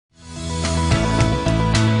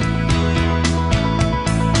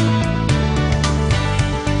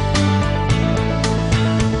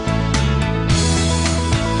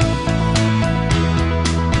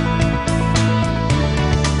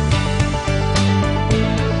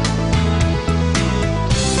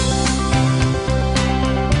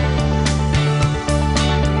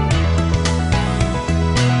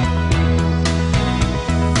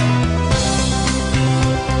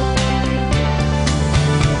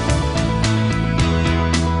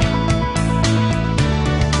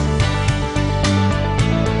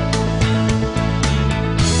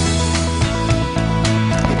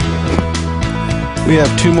We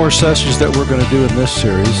have 2 more sessions that we're going to do in this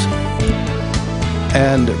series.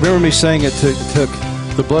 And remember me saying it took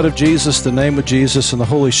the blood of Jesus, the name of Jesus, and the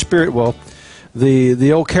Holy Spirit. Well,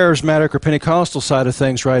 the old charismatic or Pentecostal side of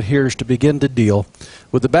things right here is to begin to deal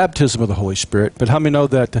with the baptism of the Holy Spirit. But how many know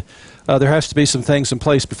that there has to be some things in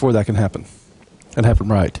place before that can happen, and happen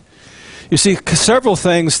right? You see, several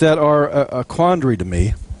things that are a quandary to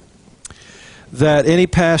me that any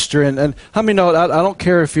pastor, and how many know, I don't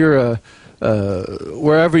care if you're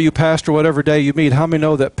wherever you pastor, whatever day you meet, how many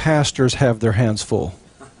know that pastors have their hands full?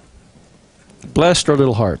 Blessed are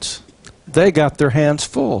little hearts. They got their hands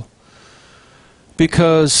full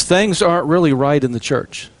because things aren't really right in the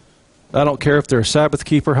church. I don't care if they're a Sabbath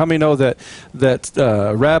keeper. How many know that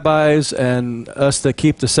rabbis and us that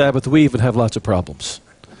keep the Sabbath, we even have lots of problems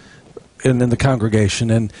in the congregation,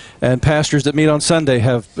 and pastors that meet on Sunday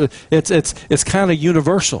have, it's kind of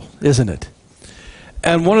universal, isn't it?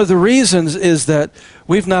 And one of the reasons is that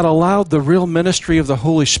we've not allowed the real ministry of the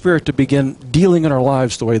Holy Spirit to begin dealing in our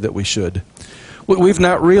lives the way that we should. We've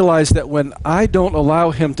not realized that when I don't allow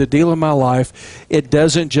Him to deal in my life, it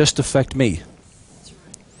doesn't just affect me.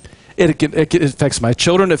 It affects my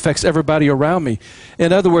children, it affects everybody around me.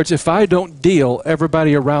 In other words, if I don't deal,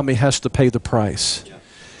 everybody around me has to pay the price.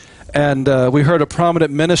 And we heard a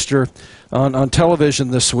prominent minister on television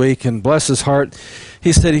this week, and bless his heart,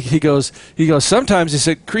 he said, he goes, sometimes, he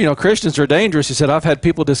said, you know, Christians are dangerous. He said, I've had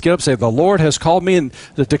people just get up and say, the Lord has called me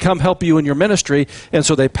to come help you in your ministry, and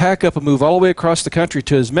so they pack up and move all the way across the country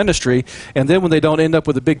to His ministry, and then when they don't end up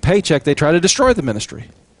with a big paycheck, they try to destroy the ministry.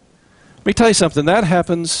 Let me tell you something, that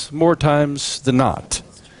happens more times than not.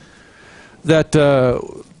 That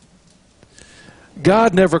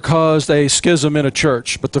God never caused a schism in a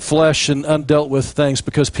church, but the flesh and undealt with things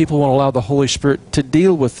because people won't allow the Holy Spirit to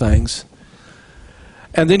deal with things.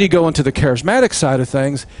 And then you go into the charismatic side of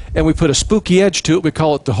things, and we put a spooky edge to it. We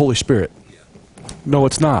call it the Holy Spirit. No,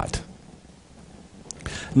 it's not.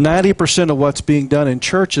 90% of what's being done in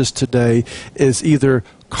churches today is either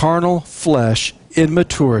carnal flesh,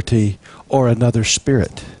 immaturity, or another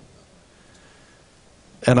spirit.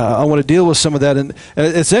 And I want to deal with some of that. And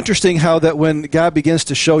it's interesting how that when God begins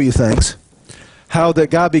to show you things, how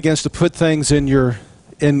that God begins to put things in your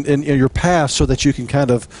path so that you can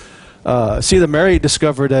kind of see that Mary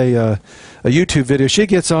discovered a YouTube video. She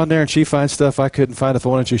gets on there and she finds stuff I couldn't find if I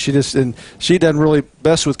wanted to. She doesn't really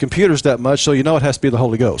mess with computers that much, so you know it has to be the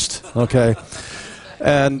Holy Ghost. Okay,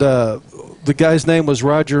 and the guy's name was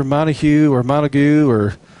Roger Montague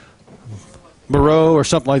or Moreau or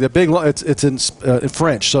something like that. It's in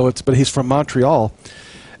French, but he's from Montreal,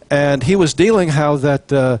 and he was dealing how that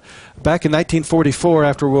back in 1944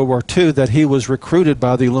 after World War II that he was recruited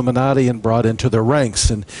by the Illuminati and brought into their ranks,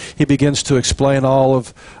 and he begins to explain all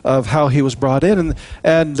of how he was brought in,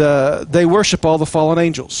 and they worship all the fallen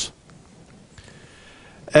angels.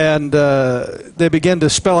 And they began to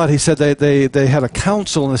spell out, he said they had a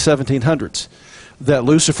council in the 1700s that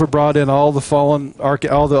Lucifer brought in all the fallen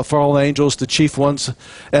angels, the chief ones,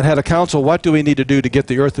 and had a council. What do we need to do to get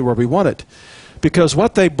the earth to where we want it? Because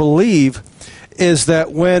what they believe is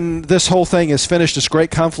that when this whole thing is finished, this great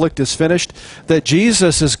conflict is finished, that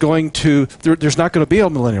Jesus is going to, there's not going to be a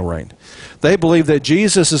millennial reign. They believe that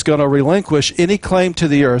Jesus is going to relinquish any claim to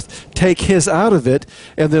the earth, take His out of it,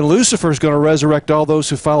 and then Lucifer is going to resurrect all those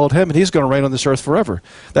who followed him, and he's going to reign on this earth forever.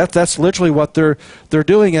 That's literally what they're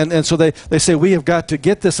doing, and so they say, we have got to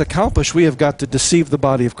get this accomplished. We have got to deceive the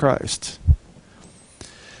body of Christ.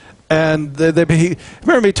 And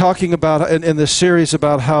remember me talking about in this series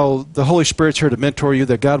about how the Holy Spirit's here to mentor you,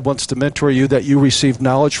 that God wants to mentor you, that you receive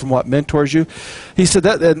knowledge from what mentors you. He said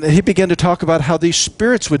that, and he began to talk about how these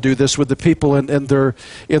spirits would do this with the people in their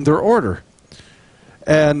order.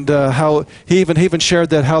 And how he even shared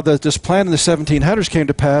that how this plan in the 1700s came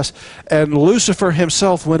to pass, and Lucifer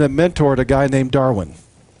himself went and mentored a guy named Darwin.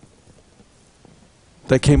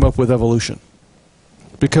 They came up with evolution,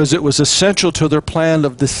 because it was essential to their plan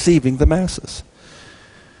of deceiving the masses.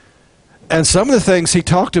 And some of the things he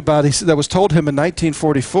talked about that was told him in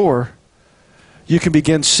 1944, you can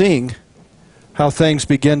begin seeing how things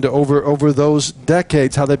begin to, over those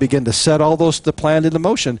decades, how they begin to set all the plan into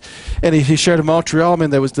motion. And he shared in Montreal, I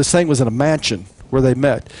mean, this thing was in a mansion where they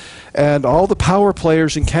met. And all the power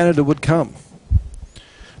players in Canada would come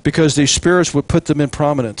because these spirits would put them in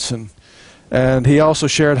prominence. And he also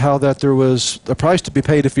shared how that there was a price to be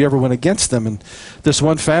paid if you ever went against them. And this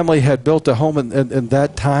one family had built a home in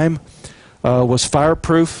that time, was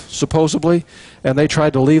fireproof, supposedly, and they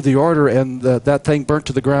tried to leave the order, and that thing burnt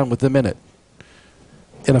to the ground with them in it,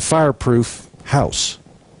 in a fireproof house.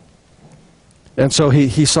 And so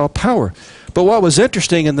he saw power. But what was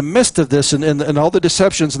interesting in the midst of this and all the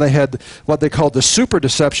deceptions, and they had what they called the super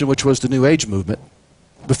deception, which was the New Age movement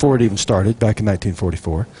before it even started back in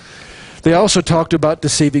 1944. They also talked about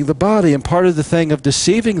deceiving the body, and part of the thing of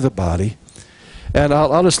deceiving the body, and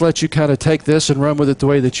I'll just let you kind of take this and run with it the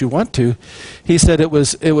way that you want to. He said it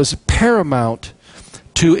was paramount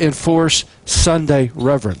to enforce Sunday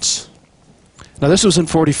reverence. Now this was in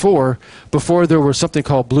 44, before there was something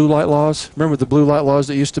called blue light laws. Remember the blue light laws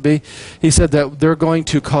that used to be? He said that they're going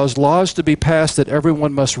to cause laws to be passed that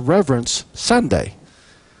everyone must reverence Sunday.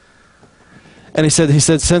 And he said,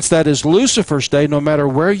 since that is Lucifer's day, no matter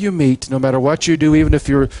where you meet, no matter what you do, even if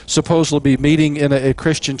you're supposed to be meeting in a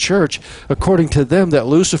Christian church, according to them, that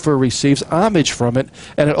Lucifer receives homage from it,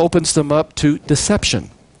 and it opens them up to deception.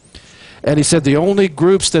 And he said the only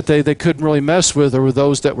groups that they couldn't really mess with were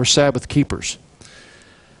those that were Sabbath keepers.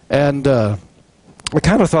 And I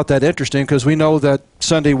kind of thought that interesting, because we know that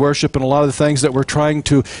Sunday worship and a lot of the things that we're trying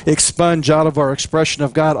to expunge out of our expression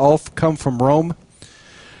of God all come from Rome.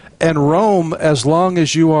 And Rome, as long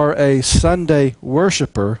as you are a Sunday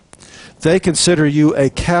worshiper, they consider you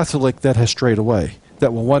a Catholic that has strayed away,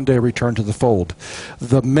 that will one day return to the fold.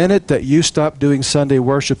 The minute that you stop doing Sunday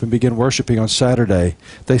worship and begin worshiping on Saturday,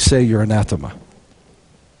 they say you're anathema.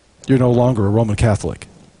 You're no longer a Roman Catholic.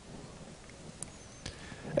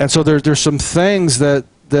 And so there's some things that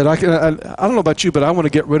I don't know about you, but I want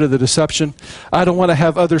to get rid of the deception. I don't want to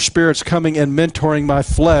have other spirits coming and mentoring my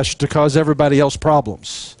flesh to cause everybody else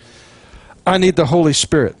problems. I need the Holy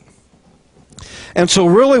Spirit. And so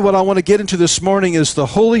really what I want to get into this morning is the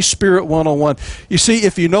Holy Spirit 101. You see,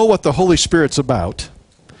 if you know what the Holy Spirit's about,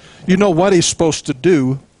 you know what He's supposed to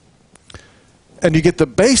do, and you get the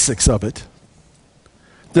basics of it,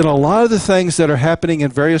 then a lot of the things that are happening in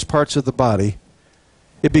various parts of the body,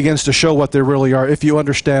 it begins to show what they really are if you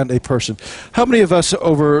understand a person. How many of us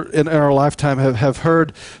over in our lifetime have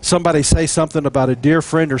heard somebody say something about a dear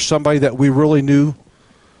friend or somebody that we really knew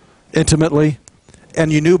intimately,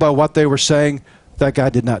 and you knew by what they were saying, that guy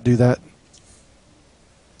did not do that?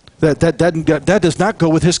 That does not go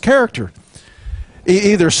with his character.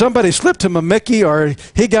 Either somebody slipped him a Mickey or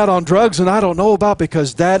he got on drugs and I don't know about,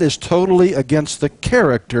 because that is totally against the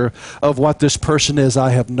character of what this person is.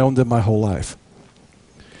 I have known them my whole life.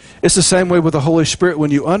 It's the same way with the Holy Spirit.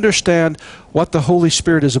 When you understand what the Holy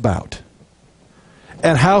Spirit is about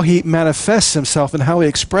and how He manifests Himself and how He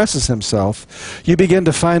expresses Himself, you begin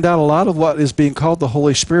to find out a lot of what is being called the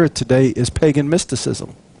Holy Spirit today is pagan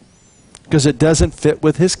mysticism, because it doesn't fit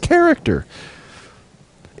with His character.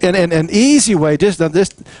 And an easy way,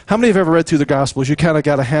 how many have ever read through the Gospels? You kind of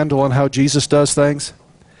got a handle on how Jesus does things?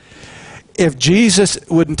 If Jesus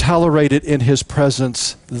wouldn't tolerate it in His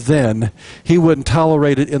presence then, He wouldn't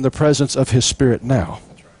tolerate it in the presence of His Spirit now.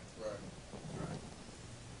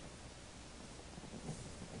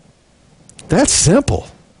 That's simple.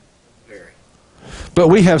 But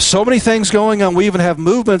we have so many things going on. We even have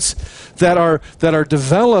movements that are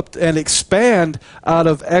developed and expand out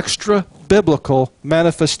of extra biblical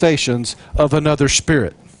manifestations of another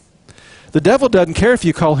spirit. The devil doesn't care if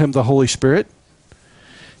you call him the Holy Spirit.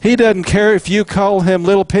 He doesn't care if you call him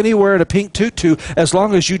Little Penny wearing a pink tutu, as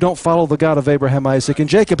long as you don't follow the God of Abraham, Isaac, and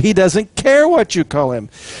Jacob. He doesn't care what you call him.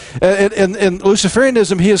 In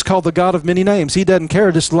Luciferianism, he is called the God of many names. He doesn't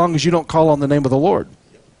care just as long as you don't call on the name of the Lord.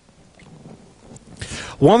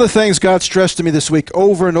 One of the things God stressed to me this week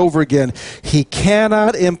over and over again, He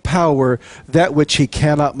cannot empower that which He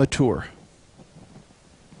cannot mature.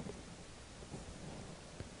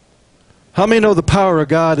 How many know the power of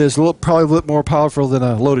God is probably a little more powerful than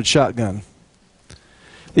a loaded shotgun?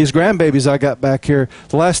 These grandbabies I got back here,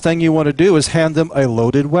 the last thing you want to do is hand them a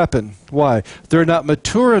loaded weapon. Why? They're not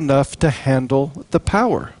mature enough to handle the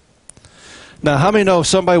power. Now, how many know if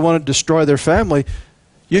somebody wanted to destroy their family,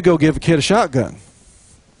 you go give a kid a shotgun?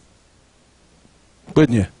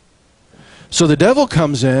 Wouldn't you? So the devil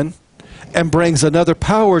comes in and brings another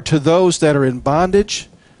power to those that are in bondage,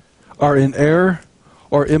 are in error,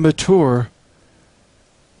 or immature.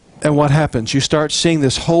 And what happens? You start seeing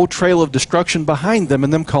this whole trail of destruction behind them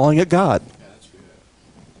and them calling it God.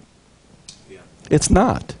 It's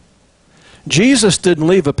not. Jesus didn't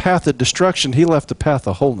leave a path of destruction. He left a path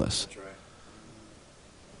of wholeness.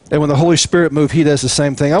 And when the Holy Spirit moved, He does the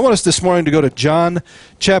same thing. I want us this morning to go to John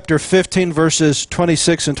chapter 15, verses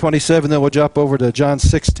 26 and 27. Then we'll jump over to John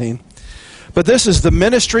 16. But this is the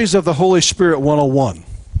ministries of the Holy Spirit 101.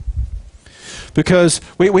 Because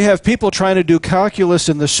we have people trying to do calculus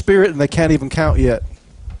in the Spirit and they can't even count yet.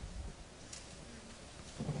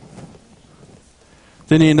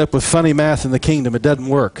 Then you end up with funny math in the kingdom. It doesn't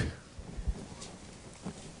work.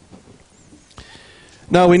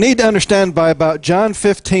 Now, we need to understand by about John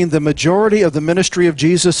 15, the majority of the ministry of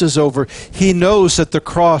Jesus is over. He knows that the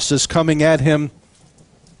cross is coming at him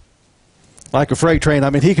like a freight train. I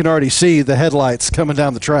mean, he can already see the headlights coming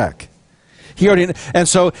down the track. And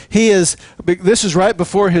so this is right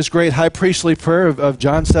before his great high priestly prayer of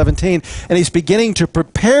John 17, and he's beginning to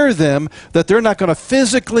prepare them that they're not going to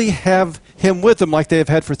physically have him with them like they have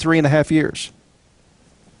had for 3.5 years.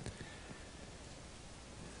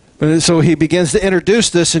 So he begins to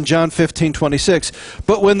introduce this in John 15:26.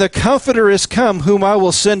 But when the Comforter is come, whom I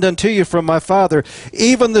will send unto you from my Father,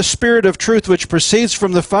 even the Spirit of truth which proceeds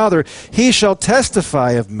from the Father, he shall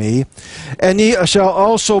testify of me, and ye shall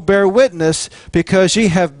also bear witness, because ye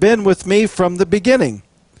have been with me from the beginning.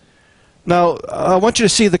 Now, I want you to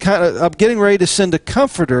see the kind of, I'm getting ready to send a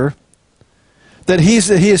Comforter, that he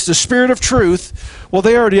is the Spirit of truth. Well,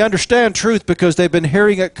 they already understand truth because they've been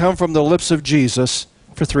hearing it come from the lips of Jesus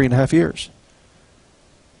for 3.5 years.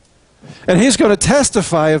 And he's going to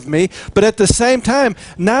testify of me, but at the same time,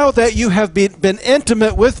 now that you have been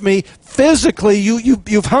intimate with me physically,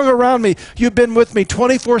 you've hung around me, you've been with me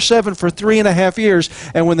 24/7 for 3.5 years,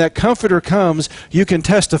 and when that Comforter comes, you can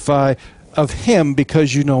testify of him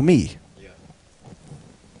because you know me.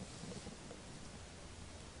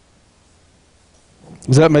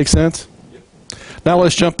 Does that make sense? Now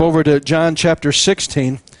let's jump over to John chapter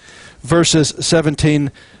 16. Verses 7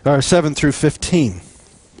 through 15.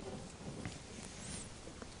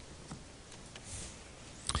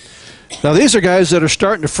 Now these are guys that are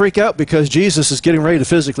starting to freak out because Jesus is getting ready to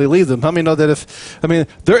physically leave them. How many know that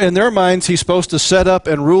they're in their minds, he's supposed to set up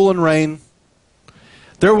and rule and reign.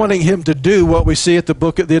 They're wanting him to do what we see at the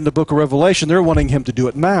end of the book of Revelation. They're wanting him to do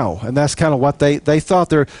it now, and that's kind of what they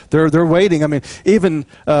thought. They're waiting. I mean, even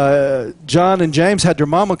John and James had their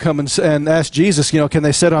mama come and ask Jesus, can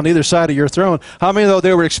they sit on either side of your throne? How many, though,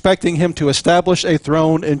 they were expecting him to establish a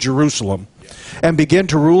throne in Jerusalem and begin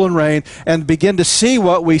to rule and reign and begin to see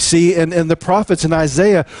what we see in the prophets in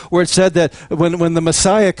Isaiah, where it said that when the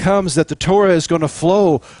Messiah comes, that the Torah is going to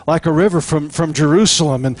flow like a river from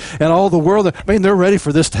Jerusalem and all the world. I mean, they're ready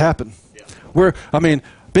for this to happen.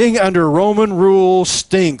 Being under Roman rule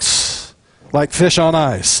stinks like fish on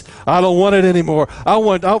ice. I don't want it anymore.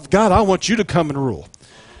 God, I want you to come and rule.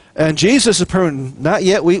 And Jesus is praying, not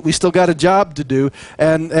yet, we still got a job to do,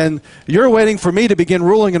 and you're waiting for me to begin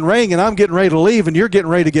ruling and reigning, and I'm getting ready to leave, and you're getting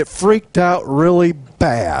ready to get freaked out really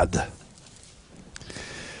bad.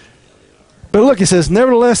 But look, he says,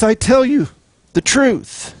 nevertheless, I tell you the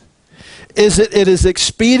truth, is that it is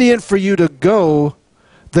expedient for you to go,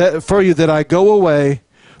 that I go away.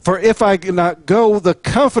 For if I not go, the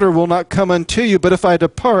Comforter will not come unto you, but if I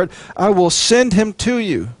depart, I will send him to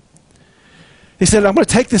you. He said, I'm going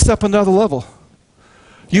to take this up another level.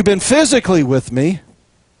 You've been physically with me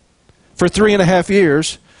for 3.5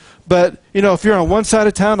 years, but, if you're on one side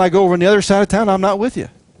of town, I go over on the other side of town, I'm not with you.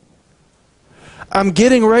 I'm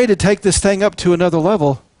getting ready to take this thing up to another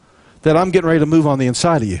level, that I'm getting ready to move on the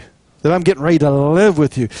inside of you, that I'm getting ready to live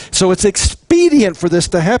with you. So it's expedient for this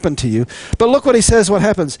to happen to you. But look what he says, what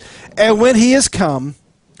happens. And when he is come,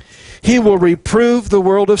 he will reprove the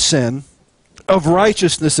world of sin, of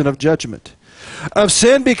righteousness, and of judgment. Of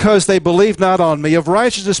sin, because they believe not on me. Of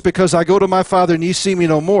righteousness, because I go to my Father and ye see me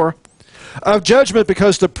no more. Of judgment,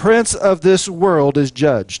 because the prince of this world is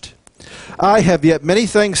judged. I have yet many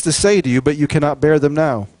things to say to you, but you cannot bear them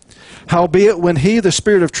now. Howbeit, when he, the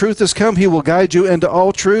Spirit of truth, is come, he will guide you into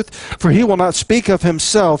all truth, for he will not speak of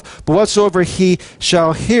himself, but whatsoever he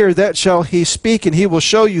shall hear, that shall he speak, and he will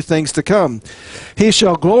show you things to come. He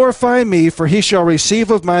shall glorify me, for he shall receive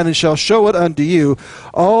of mine, and shall show it unto you.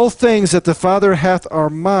 All things that the Father hath are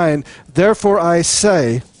mine, therefore I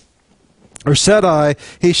say, or said I,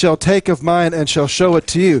 he shall take of mine and shall show it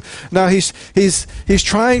to you. Now he's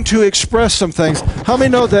trying to express some things. How many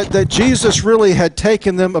know that Jesus really had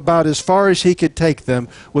taken them about as far as he could take them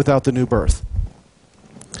without the new birth?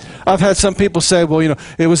 I've had some people say, well,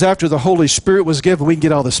 it was after the Holy Spirit was given, we can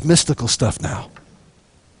get all this mystical stuff now.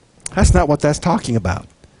 That's not what that's talking about.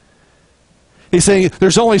 He's saying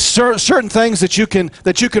there's only certain things that you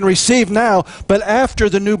can receive now, but after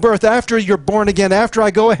the new birth, after you're born again, after I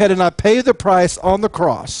go ahead and I pay the price on the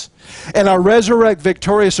cross, and I resurrect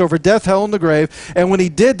victorious over death, hell, and the grave. And when he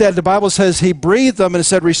did that, the Bible says he breathed them and it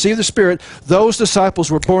said, receive the Spirit. Those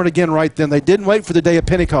disciples were born again right then. They didn't wait for the day of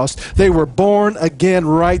Pentecost. They were born again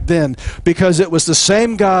right then, because it was the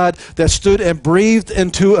same God that stood and breathed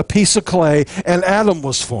into a piece of clay and Adam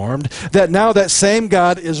was formed, that now that same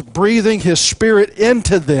God is breathing his Spirit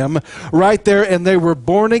into them right there, and they were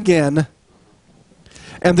born again.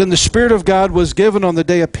 And then the Spirit of God was given on the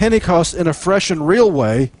day of Pentecost in a fresh and real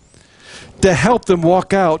way. to help them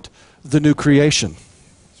walk out the new creation.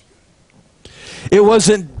 It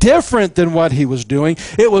wasn't different than what he was doing.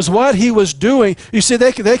 It was what he was doing. You see,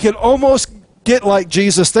 they could almost get like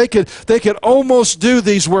Jesus. They could almost do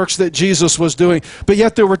these works that Jesus was doing. But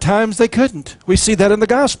yet there were times they couldn't. We see that in the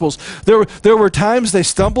Gospels. There were times they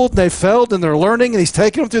stumbled and they failed and they're learning, and he's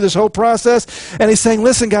taking them through this whole process. And he's saying,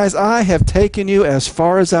 listen, guys, I have taken you as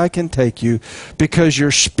far as I can take you because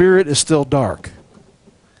your spirit is still dark.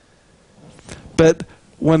 But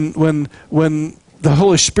when the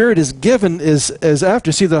Holy Spirit is given is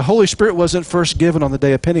after. See, the Holy Spirit wasn't first given on the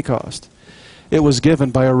day of Pentecost. It was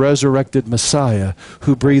given by a resurrected Messiah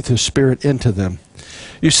who breathed his Spirit into them.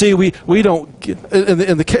 You see, we don't get,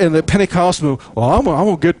 in the Pentecost movement, well, I'm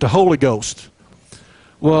going to get the Holy Ghost.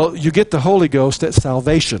 Well, you get the Holy Ghost at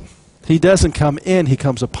salvation. He doesn't come in, he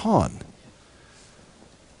comes upon.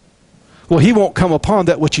 Well, he won't come upon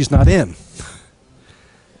that which he's not in.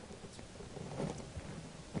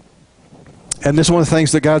 And this is one of the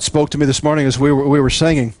things that God spoke to me this morning as we were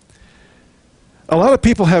singing. A lot of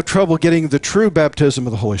people have trouble getting the true baptism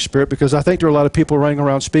of the Holy Spirit because I think there are a lot of people running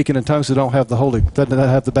around speaking in tongues that don't have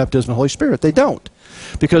the baptism of the Holy Spirit. They don't,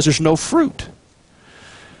 because there's no fruit.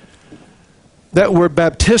 That word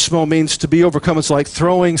baptismo means to be overcome. It's like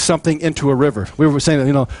throwing something into a river. We were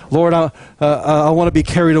saying, Lord, I want to be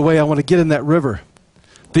carried away. I want to get in that river.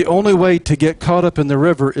 The only way to get caught up in the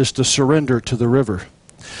river is to surrender to the river.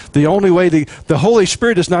 The only way the Holy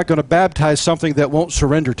Spirit is not going to baptize something that won't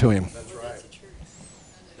surrender to him. That's right.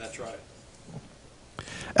 That's right.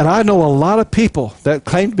 And I know a lot of people that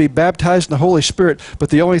claim to be baptized in the Holy Spirit,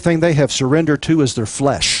 but the only thing they have surrendered to is their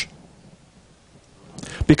flesh.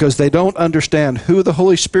 Because they don't understand who the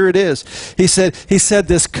Holy Spirit is. He said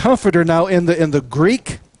this comforter now in the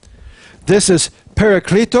Greek, this is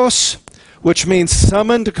parakletos, which means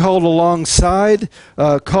summoned, called alongside,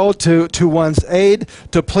 called to one's aid,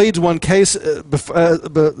 to plead one case,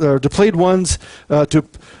 to plead one's, to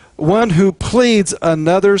one who pleads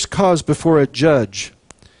another's cause before a judge.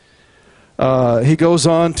 He goes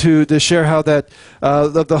on to share how that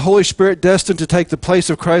the Holy Spirit destined to take the place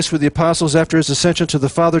of Christ with the apostles after his ascension to the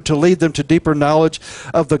Father, to lead them to deeper knowledge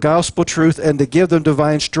of the gospel truth and to give them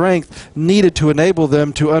divine strength needed to enable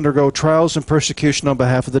them to undergo trials and persecution on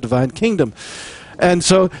behalf of the divine kingdom. And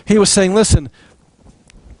so he was saying, listen,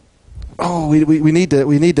 we need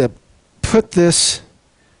to put this.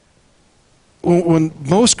 When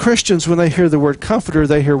most Christians, when they hear the word comforter,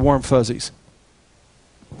 they hear warm fuzzies.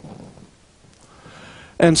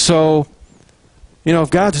 And so,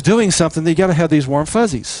 if God's doing something, you got to have these warm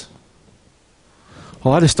fuzzies.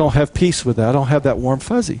 Well, I just don't have peace with that. I don't have that warm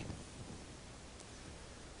fuzzy.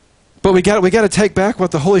 But we got to take back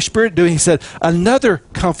what the Holy Spirit doing. He said, another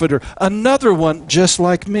comforter, another one just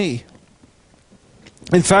like me.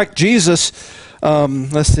 In fact, Jesus,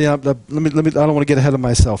 let's see. I don't want to get ahead of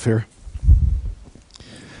myself here.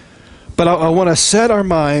 But I want to set our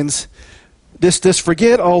minds. Just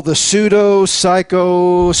forget all the pseudo,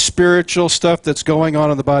 psycho, spiritual stuff that's going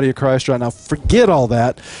on in the body of Christ right now. Forget all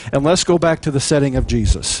that, and let's go back to the setting of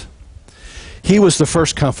Jesus. He was the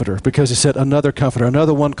first comforter because he said another comforter,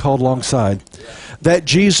 another one called alongside. That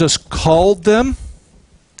Jesus called them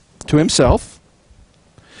to himself.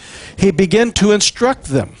 He began to instruct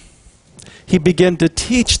them. He began to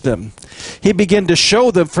teach them. He began to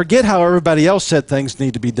show them, forget how everybody else said things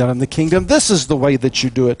need to be done in the kingdom. This is the way that you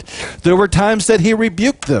do it. There were times that he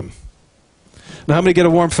rebuked them. Now, how many get a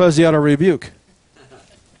warm fuzzy out of rebuke?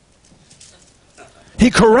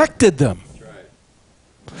 He corrected them.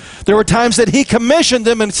 There were times that he commissioned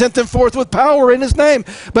them and sent them forth with power in his name.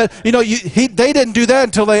 But, they didn't do that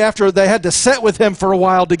until after they had to sit with him for a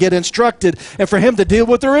while to get instructed and for him to deal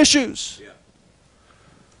with their issues. Yeah.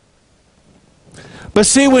 But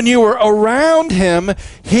see, when you were around him,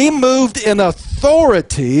 he moved in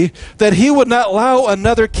authority that he would not allow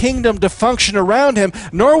another kingdom to function around him,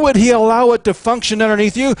 nor would he allow it to function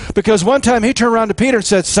underneath you. Because one time he turned around to Peter and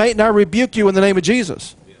said, Satan, I rebuke you in the name of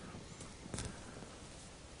Jesus. Yeah.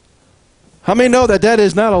 How many know that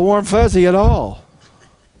is not a warm fuzzy at all?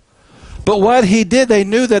 But what he did, they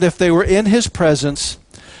knew that if they were in his presence,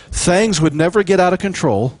 things would never get out of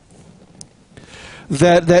control.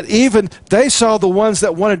 That even they saw the ones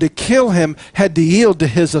that wanted to kill him had to yield to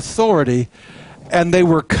his authority, and they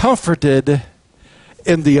were comforted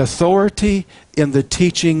in the authority, in the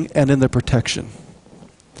teaching, and in the protection.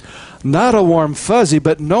 Not a warm fuzzy,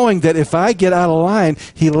 but knowing that if I get out of line,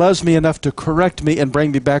 he loves me enough to correct me and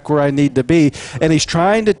bring me back where I need to be. And he's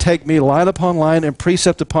trying to take me line upon line and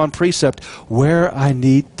precept upon precept where I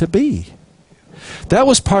need to be. That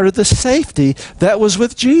was part of the safety that was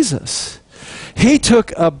with Jesus. He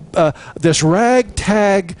took this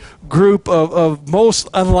ragtag group of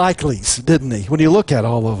most unlikelies, didn't he, when you look at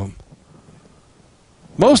all of them?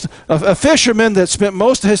 A fisherman that spent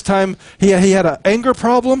most of his time, he had an anger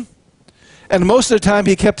problem, and most of the time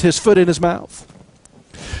he kept his foot in his mouth.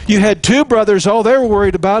 You had two brothers, all they were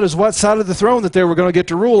worried about is what side of the throne that they were going to get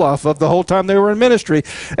to rule off of the whole time they were in ministry,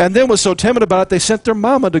 and then was so timid about it they sent their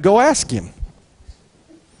mama to go ask him.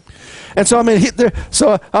 And so,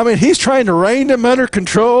 he's trying to rein them under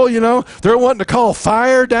control, They're wanting to call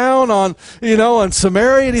fire down on, on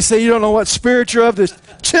Samaria. And he said, you don't know what spirit you're of. Just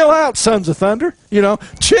chill out, sons of thunder.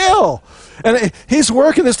 Chill. And he's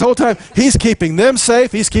working this whole time. He's keeping them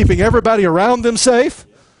safe. He's keeping everybody around them safe.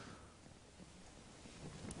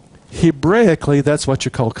 Hebraically, that's what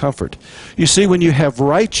you call comfort. You see, when you have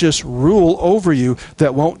righteous rule over you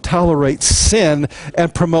that won't tolerate sin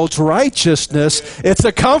and promotes righteousness, it's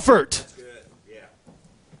a comfort.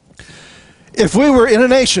 If we were in a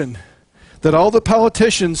nation that all the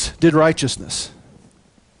politicians did righteousness,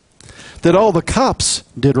 that all the cops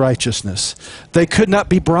did righteousness, they could not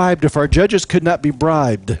be bribed, if our judges could not be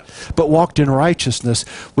bribed, but walked in righteousness,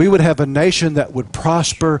 we would have a nation that would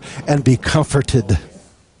prosper and be comforted.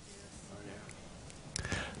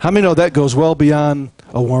 How many know that goes well beyond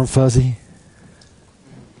a warm fuzzy?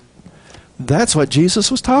 That's what Jesus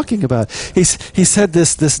was talking about. He said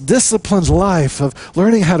this disciplined life of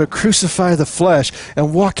learning how to crucify the flesh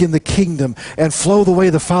and walk in the kingdom and flow the way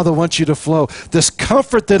the Father wants you to flow. This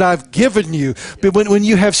comfort that I've given you. But when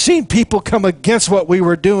you have seen people come against what we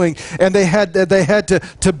were doing and they had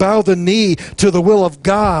to bow the knee to the will of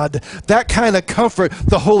God, that kind of comfort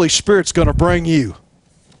the Holy Spirit's going to bring you.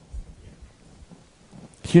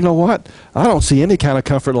 You know what? I don't see any kind of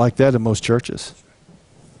comfort like that in most churches.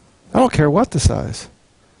 I don't care what the size.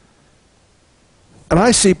 And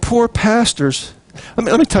I see poor pastors.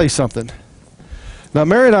 Let me tell you something. Now,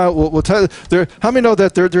 Mary and I will tell you, how many know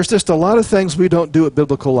that there's just a lot of things we don't do at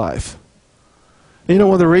Biblical Life? And you know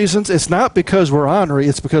one of the reasons? It's not because we're ornery,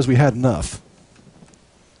 it's because we had enough.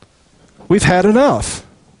 We've had enough.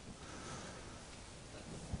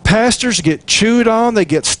 Pastors get chewed on, they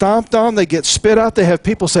get stomped on, they get spit out. They have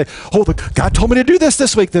people say, oh, God told me to do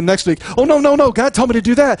this week. Then next week, oh, no, God told me to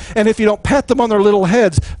do that. And if you don't pat them on their little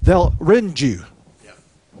heads, they'll rend you. Yep.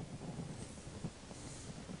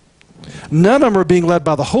 None of them are being led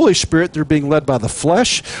by the Holy Spirit. They're being led by the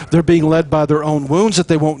flesh. They're being led by their own wounds that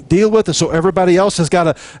they won't deal with. And so everybody else has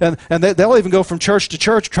got to, and they'll even go from church to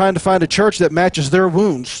church trying to find a church that matches their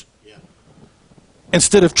wounds. Yeah.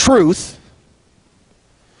 Instead of truth.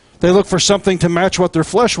 They look for something to match what their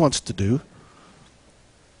flesh wants to do.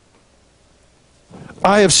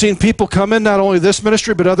 I have seen people come in, not only this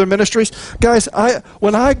ministry, but other ministries. Guys,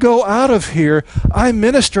 when I go out of here, I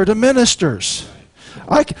minister to ministers.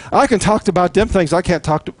 I can talk about them things I can't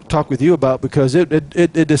talk with you about because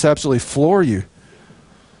it just absolutely floor you.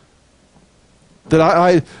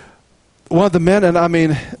 That one of the men, and I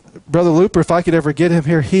mean, Brother Looper, if I could ever get him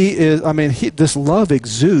here, this love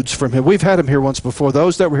exudes from him. We've had him here once before.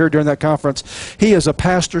 Those that were here during that conference, he is a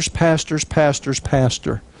pastor's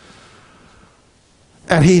pastor.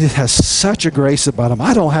 And he has such a grace about him.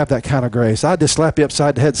 I don't have that kind of grace. I just slap you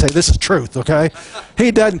upside the head and say, this is truth, okay?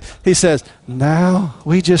 He doesn't. He says, now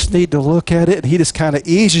we just need to look at it. And he just kind of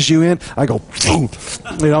eases you in. I go, boom.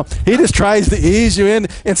 He just tries to ease you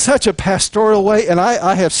in such a pastoral way. And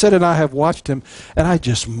I have said and I have watched him, and I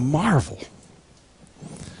just marvel.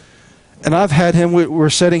 And I've had him, we're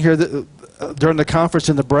sitting here during the conference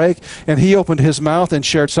in the break, and he opened his mouth and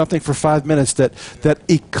shared something for 5 minutes that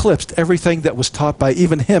eclipsed everything that was taught by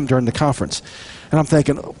even him during the conference. And I'm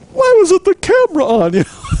thinking, why wasn't the camera on?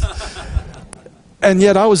 And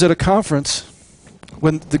yet I was at a conference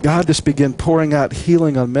when God just began pouring out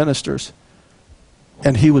healing on ministers,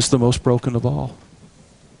 and he was the most broken of all.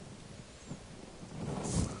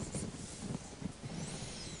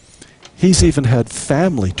 He's even had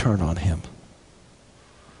family turn on him.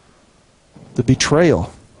 The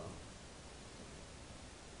betrayal.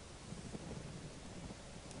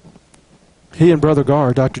 He and Brother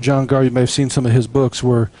Garr, Dr. John Garr, you may have seen some of his books,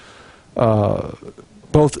 were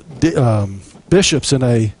both bishops in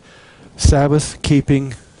a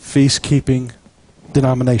Sabbath-keeping, feast-keeping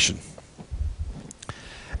denomination.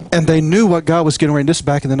 And they knew what God was getting ready to do. This is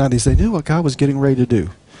back in the 90s. They knew what God was getting ready to do.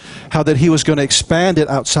 How that he was going to expand it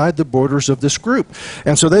outside the borders of this group.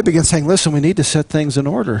 And so they began saying, listen, we need to set things in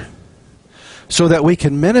order so that we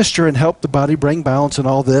can minister and help the body bring balance and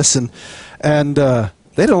all this. And they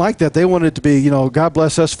didn't like that. They wanted it to be, God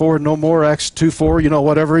bless us for no more, Acts 2:4,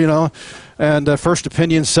 whatever, and First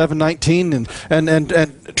Opinion 7:19,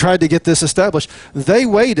 and tried to get this established. They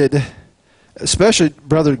waited especially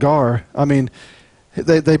Brother Gar. I mean,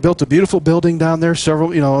 they built a beautiful building down there.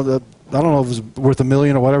 Several, you know, I don't know if it was worth $1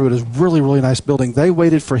 million or whatever. It was really, really nice building. They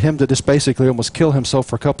waited for him to just basically almost kill himself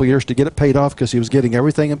for a couple of years to get it paid off because he was getting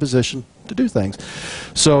everything in position to do things.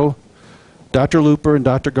 So Dr. Looper and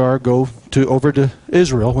Dr. Gar go over to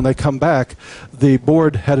Israel. When they come back, the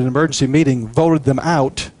board had an emergency meeting, voted them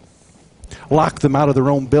out, locked them out of their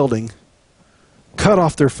own building, cut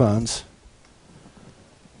off their funds,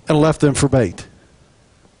 and left them for bait.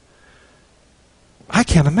 I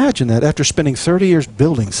can't imagine that after spending 30 years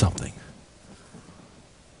building something.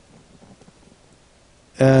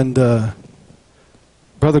 And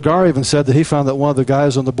Brother Gar even said that he found that one of the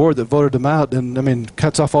guys on the board that voted him out, and I mean,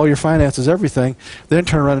 cuts off all your finances, everything, then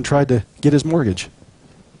turned around and tried to get his mortgage.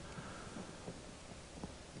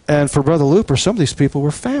 And for Brother Looper, some of these people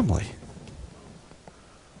were family.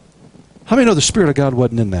 How many know the Spirit of God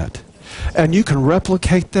wasn't in that? And you can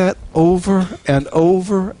replicate that over and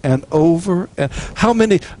over and over. And how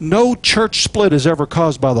many? No church split is ever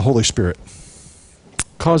caused by the Holy Spirit.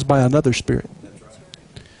 Caused by another spirit.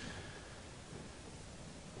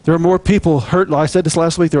 There are more people hurt. Like I said this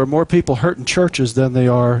last week, there are more people hurt in churches than they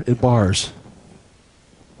are in bars.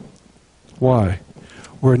 Why?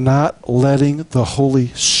 We're not letting the Holy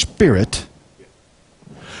Spirit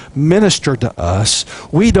minister to us.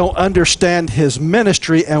 We don't understand His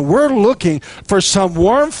ministry, and we're looking for some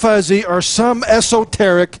warm fuzzy or some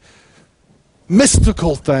esoteric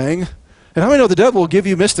mystical thing. And how many know the devil will give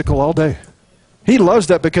you mystical all day? He loves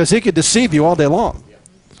that because he can deceive you all day long.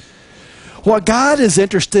 What God is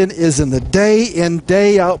interested in is in the day in,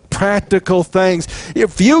 day out practical things.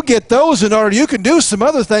 If you get those in order, you can do some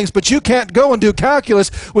other things, but you can't go and do calculus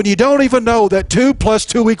when you don't even know that 2 +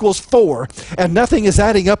 2 = 4, and nothing is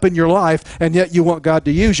adding up in your life, and yet you want God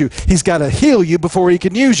to use you. He's got to heal you before He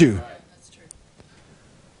can use you.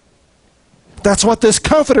 That's what this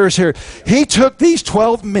comforter is here. He took these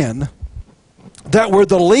 12 men that were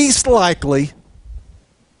the least likely,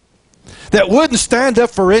 that wouldn't stand up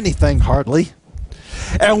for anything hardly.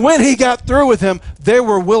 And when He got through with him, they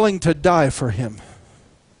were willing to die for Him.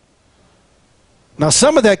 Now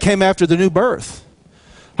some of that came after the new birth.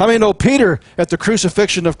 How many know Peter at the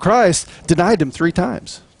crucifixion of Christ denied Him 3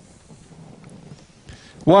 times?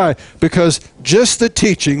 Why? Because just the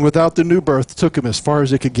teaching without the new birth took him as far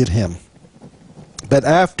as it could get him. But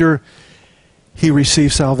after he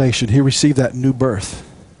received salvation, he received that new birth,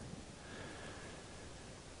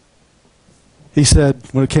 he said,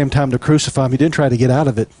 when it came time to crucify Him, he didn't try to get out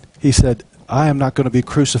of it. He said, I am not going to be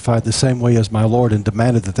crucified the same way as my Lord, and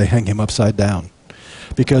demanded that they hang Him upside down.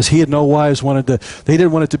 Because he in no wise they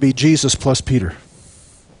didn't want it to be Jesus plus Peter.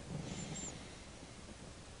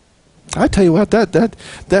 I tell you what, that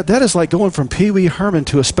is like going from Pee Wee Herman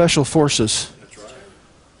to a Special Forces,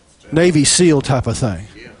 Navy SEAL type of thing.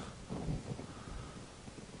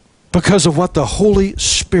 Because of what the Holy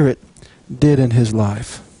Spirit did in his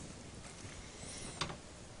life.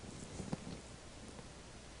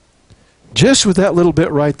 Just with that little bit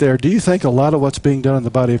right there, do you think a lot of what's being done in the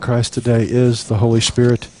body of Christ today is the Holy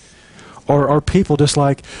Spirit? Or are people just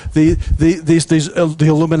like the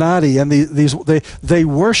Illuminati, and they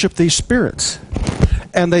worship these spirits,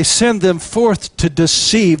 and they send them forth to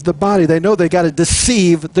deceive the body? They know they got to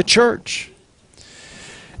deceive the church.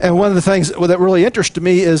 And one of the things that really interested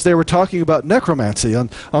me is they were talking about necromancy,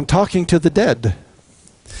 on talking to the dead.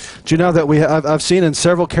 Do you know that I've seen in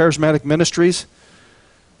several charismatic ministries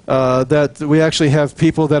that we actually have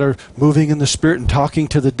people that are moving in the Spirit and talking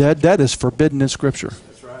to the dead? That is forbidden in Scripture.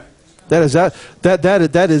 That's right.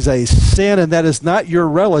 That is a sin, and that is not your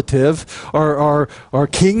relative or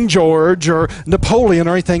King George or Napoleon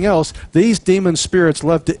or anything else. These demon spirits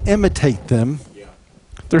love to imitate them. Yeah.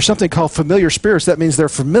 There's something called familiar spirits. That means they're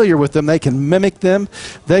familiar with them. They can mimic them.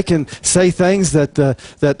 They can say things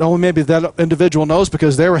that only maybe that individual knows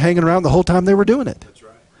because they were hanging around the whole time they were doing it. That's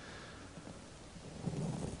right.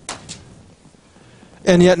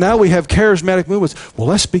 And yet now we have charismatic movements. Well,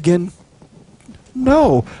 let's begin.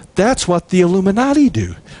 No, that's what the Illuminati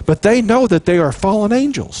do. But they know that they are fallen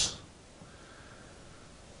angels.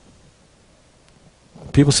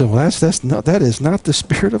 People say, well, that is not the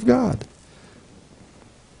Spirit of God.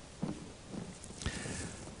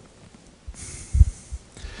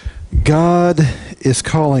 God is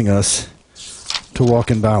calling us to walk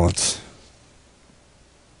in balance.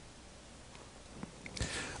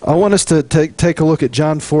 I want us to take a look at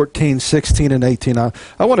John 14, 16, and 18. I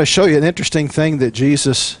want to show you an interesting thing that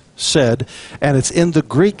Jesus said, and it's in the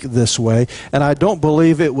Greek this way, and I don't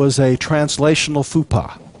believe it was a translational faux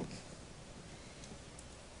pas.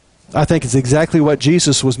 I think it's exactly what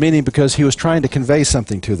Jesus was meaning, because he was trying to convey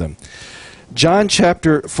something to them. John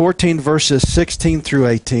chapter 14, verses 16 through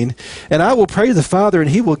 18. And I will pray to the Father, and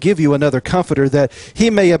he will give you another comforter, that he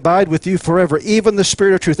may abide with you forever, even the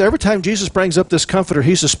Spirit of truth. Every time Jesus brings up this comforter,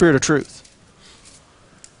 he's the Spirit of truth.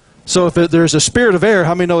 So if there's a spirit of error,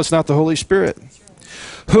 how many know it's not the Holy Spirit?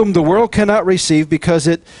 Whom the world cannot receive, because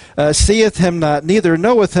it seeth him not, neither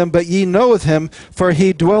knoweth him, but ye knoweth him, for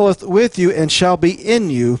he dwelleth with you and shall be in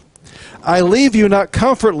you. I leave you not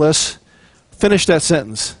comfortless. Finish that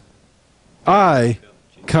sentence. I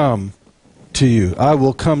come to you. I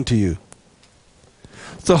will come to you.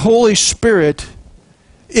 The Holy Spirit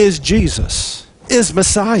is Jesus, is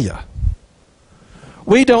Messiah.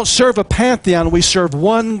 We don't serve a pantheon. We serve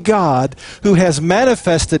one God who has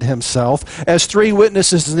manifested himself as three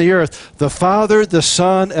witnesses in the earth. The Father, the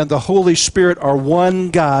Son, and the Holy Spirit are one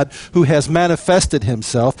God who has manifested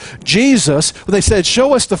himself. Jesus, when they said,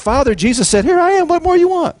 show us the Father, Jesus said, here I am. What more you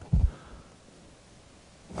want?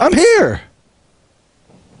 I'm here.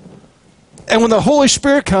 And when the Holy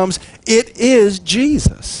Spirit comes, it is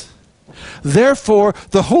Jesus. Therefore,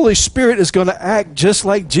 the Holy Spirit is going to act just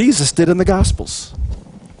like Jesus did in the Gospels.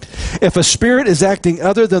 If a spirit is acting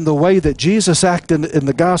other than the way that Jesus acted in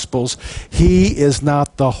the Gospels, he is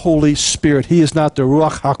not the Holy Spirit. He is not the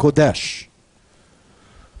Ruach HaKodesh.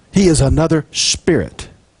 He is another spirit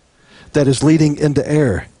that is leading into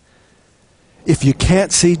error. If you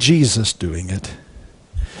can't see Jesus doing it,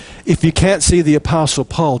 if you can't see the Apostle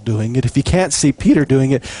Paul doing it, if you can't see Peter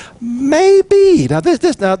doing it, maybe, now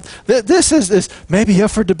this is maybe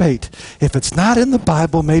up for debate. If it's not in the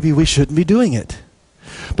Bible, maybe we shouldn't be doing it.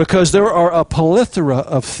 Because there are a plethora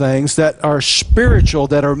of things that are spiritual,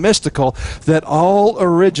 that are mystical, that all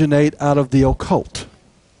originate out of the occult.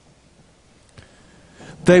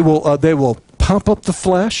 They will pump up the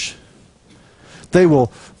flesh. They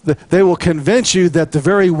will convince you that the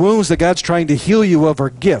very wounds that God's trying to heal you of are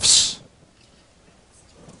gifts.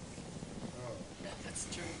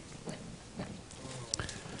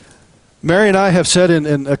 Mary and I have said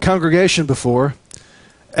in a congregation before,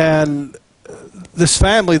 and this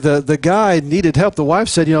family, the guy needed help. The wife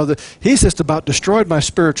said, he's just about destroyed my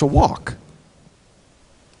spiritual walk.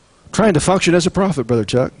 Trying to function as a prophet, Brother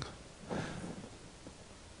Chuck.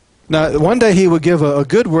 Now, one day he would give a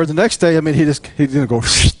good word. The next day, he didn't go.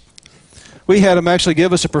 We had him actually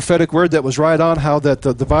give us a prophetic word that was right on how that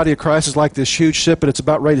the body of Christ is like this huge ship and it's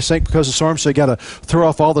about ready to sink because of storm. So you got to throw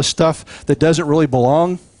off all the stuff that doesn't really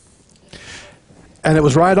belong. And it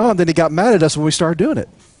was right on. Then he got mad at us when we started doing it.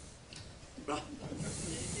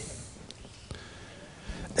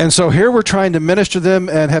 And so here we're trying to minister to them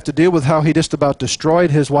and have to deal with how he just about destroyed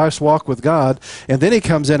his wife's walk with God. And then he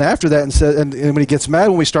comes in after that and says, and when he gets mad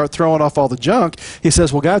when we start throwing off all the junk, he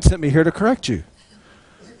says, well, God sent me here to correct you.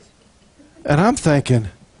 And I'm thinking,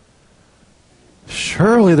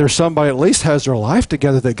 surely there's somebody at least has their life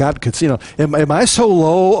together that God could see. Am I so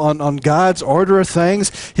low on God's order of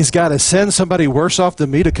things? He's got to send somebody worse off than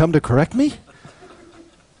me to come to correct me?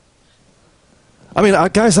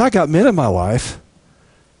 Guys, I got men in my life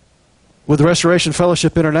with Restoration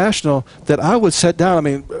Fellowship International that I would set down.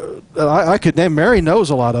 I could name, Mary knows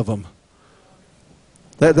a lot of them.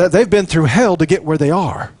 They've been through hell to get where they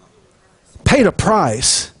are. Paid a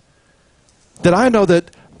price that I know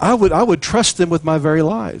that I would trust them with my very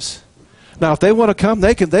lives. Now, if they want to come,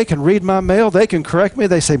 they can read my mail. They can correct me.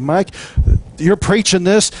 They say, Mike, you're preaching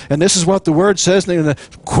this, and this is what the Word says. And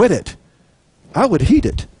quit it. I would heed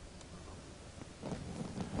it.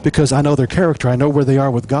 Because I know their character. I know where they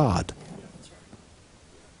are with God.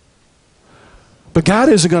 But God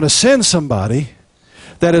isn't going to send somebody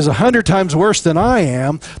that is 100 times worse than I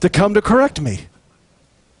am to come to correct me.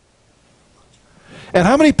 And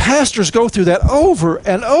how many pastors go through that over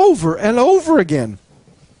and over and over again?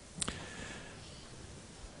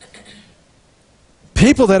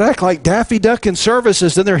 People that act like Daffy Duck in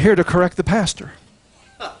services, then they're here to correct the pastor.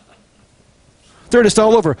 They're just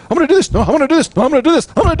all over. I'm going to do this. No, I'm going to do this. No, I'm going to do this.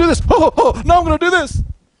 I'm going to do this. Oh, no, I'm going to do this.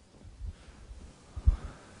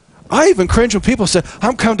 I even cringe when people say,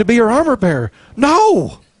 I'm come to be your armor bearer.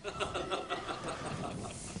 No.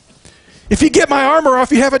 If you get my armor off,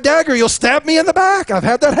 you have a dagger, you'll stab me in the back. I've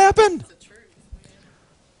had that happen.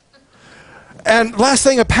 And last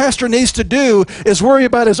thing a pastor needs to do is worry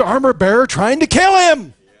about his armor bearer trying to kill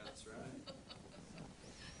him. Yeah, that's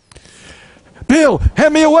right. Bill,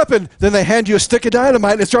 hand me a weapon. Then they hand you a stick of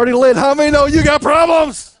dynamite and it's already lit. How many know you got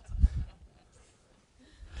problems?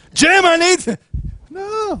 Jim, I need...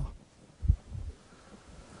 No.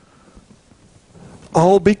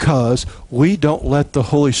 All because we don't let the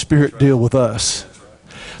Holy Spirit deal with us.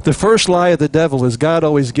 The first lie of the devil is God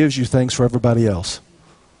always gives you things for everybody else.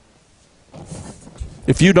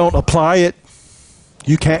 If you don't apply it,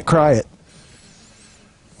 You can't cry it.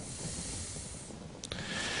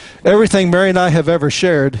 Everything Mary and I have ever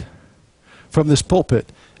shared from this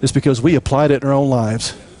pulpit is because we applied it in our own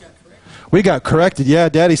lives. We got corrected. Yeah,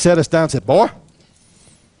 Daddy sat us down and said, boy,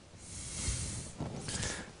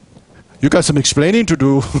 you got some explaining to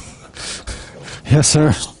do. Yes,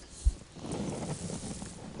 sir.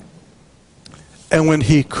 And when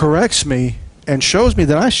he corrects me and shows me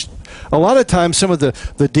that a lot of times some of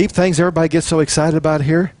the deep things everybody gets so excited about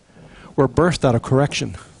here were birthed out of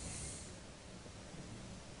correction.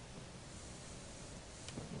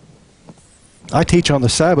 I teach on the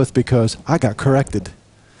Sabbath because I got corrected.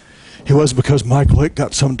 It wasn't because Michael Hick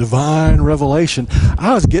got some divine revelation.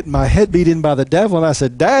 I was getting my head beat in by the devil, and I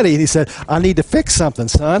said, Daddy, and he said, I need to fix something,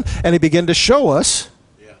 son. And he began to show us.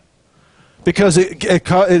 Yeah. Because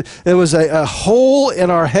it was a hole in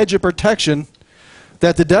our hedge of protection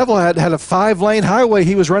that the devil had a 5-lane highway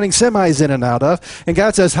he was running semis in and out of. And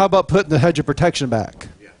God says, how about putting the hedge of protection back?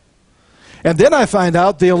 Yeah. And then I find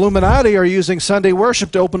out the Illuminati are using Sunday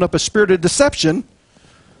worship to open up a spirit of deception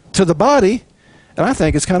to the body. And I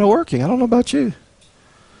think it's kind of working. I don't know about you.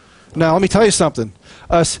 Now, let me tell you something.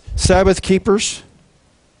 Us Sabbath keepers,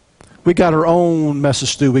 we got our own mess of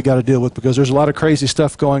stew we got to deal with because there's a lot of crazy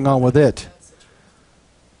stuff going on with it.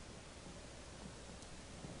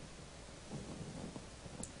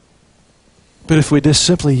 But if we just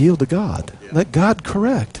simply yield to God, let God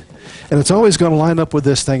correct. And it's always going to line up with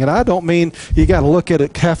this thing. And I don't mean you got to look at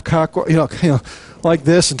it half cock, like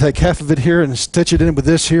this and take half of it here and stitch it in with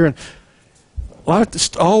this here. And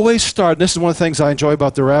always start. This is one of the things I enjoy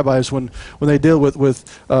about the rabbis when they deal with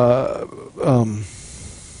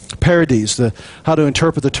parodies, how to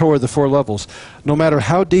interpret the Torah, the 4 levels. No matter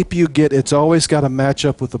how deep you get, it's always got to match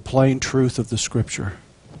up with the plain truth of the Scripture.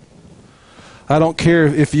 I don't care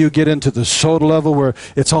if you get into the soda level where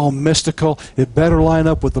it's all mystical. It better line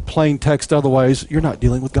up with the plain text. Otherwise, you're not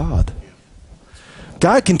dealing with God.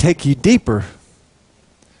 God can take you deeper,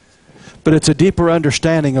 but it's a deeper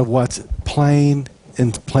understanding of what's plain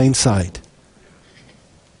in plain sight.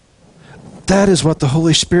 That is what the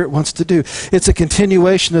Holy Spirit wants to do. It's a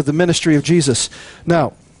continuation of the ministry of Jesus.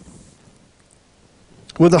 Now,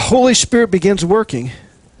 when the Holy Spirit begins working,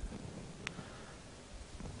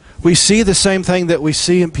 we see the same thing that we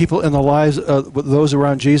see in people in the lives of those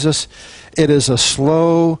around Jesus. It is a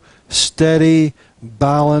slow, steady,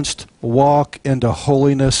 balanced walk into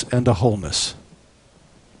holiness and to wholeness.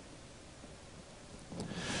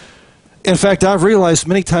 In fact, I've realized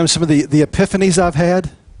many times some of the epiphanies I've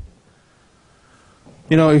had,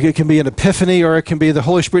 it can be an epiphany or it can be the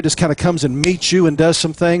Holy Spirit just kind of comes and meets you and does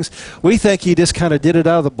some things. We think He just kind of did it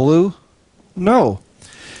out of the blue. No.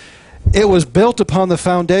 It was built upon the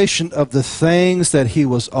foundation of the things that He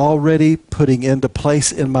was already putting into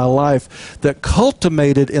place in my life that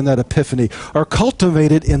culminated in that epiphany or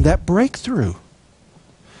culminated in that breakthrough.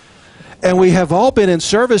 And we have all been in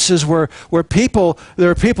services where there are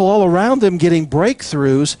people all around them getting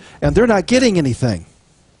breakthroughs and they're not getting anything.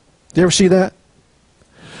 Do you ever see that?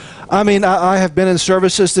 I mean, I have been in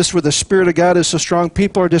services where the Spirit of God is so strong,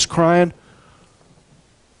 people are just crying.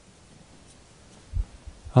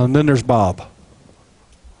 And then there's Bob.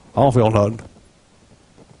 I don't feel nothing.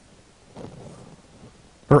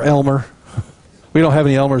 Or Elmer. We don't have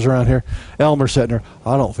any Elmers around here. Elmer's sitting there.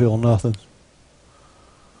 I don't feel nothing.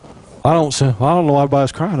 I don't know what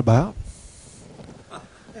everybody's crying about.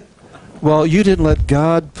 Well, you didn't let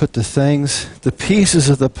God put the pieces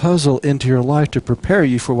of the puzzle into your life to prepare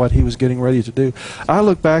you for what He was getting ready to do. I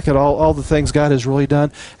look back at all the things God has really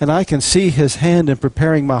done, and I can see His hand in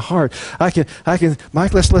preparing my heart. I can,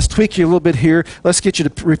 Mike, let's tweak you a little bit here. Let's get you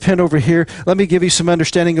to repent over here. Let me give you some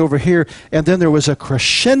understanding over here. And then there was a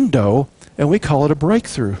crescendo, and we call it a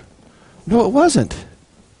breakthrough. No, it wasn't.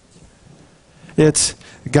 It's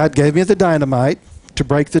God gave me the dynamite to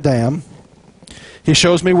break the dam. He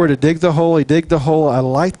shows me where to dig the hole. He dig the hole. I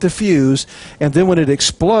light the fuse. And then when it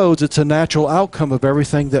explodes, it's a natural outcome of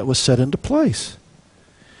everything that was set into place.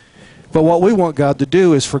 But what we want God to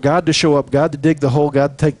do is for God to show up, God to dig the hole,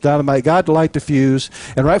 God to take dynamite, God to light the fuse.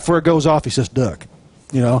 And right before it goes off, He says, duck.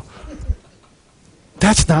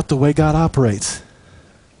 That's not the way God operates.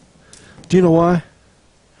 Do you know why?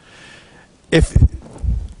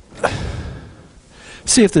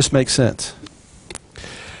 See if this makes sense.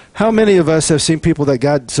 How many of us have seen people that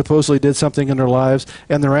God supposedly did something in their lives,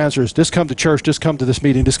 and their answer is, just come to church, just come to this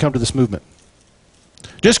meeting, just come to this movement.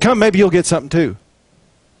 Just come, maybe you'll get something too.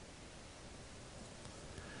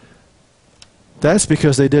 That's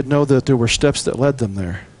because they didn't know that there were steps that led them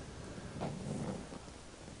there.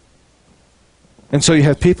 And so you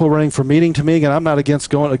have people running from meeting to meeting, and I'm not against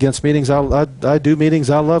going against meetings. I do meetings.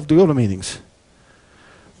 I love to go to meetings.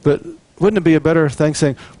 But wouldn't it be a better thing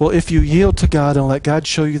saying, well, if you yield to God and let God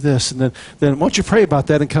show you this, and then why don't you pray about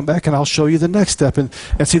that and come back and I'll show you the next step. And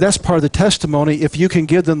see, that's part of the testimony. If you can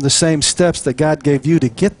give them the same steps that God gave you to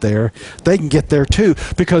get there, they can get there too,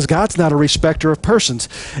 because God's not a respecter of persons.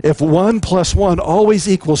 If 1 + 1 always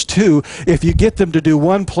equals 2, if you get them to do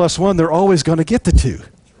 1 + 1, they're always going to get the 2.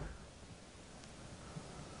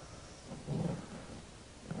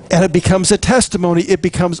 And it becomes a testimony. It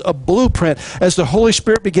becomes a blueprint. As the Holy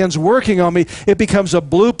Spirit begins working on me, it becomes a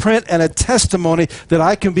blueprint and a testimony that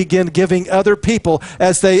I can begin giving other people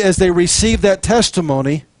as they receive that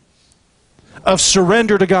testimony of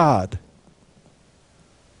surrender to God.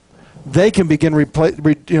 They can begin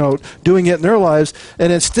doing it in their lives.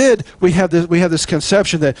 And instead, we have this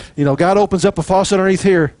conception that God opens up a faucet underneath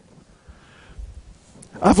here.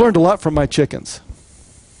 I've learned a lot from my chickens.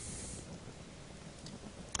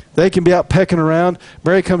 They can be out pecking around.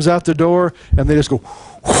 Mary comes out the door, and they just go,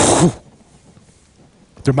 whoo.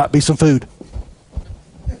 There might be some food.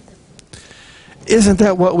 Isn't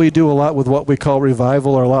that what we do a lot with what we call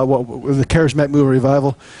revival, or a lot with the charismatic movement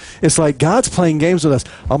revival? It's like God's playing games with us.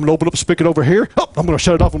 I'm going to open up a spigot over here. Oh, I'm going to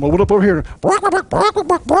shut it off. I'm going to open it up over here.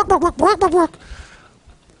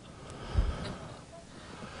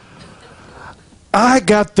 I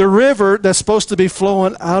got the river that's supposed to be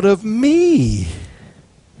flowing out of me.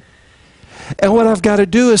 And what I've got to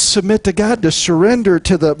do is submit to God, to surrender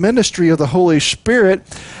to the ministry of the Holy Spirit,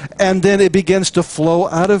 and then it begins to flow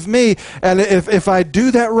out of me. And if I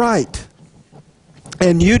do that right,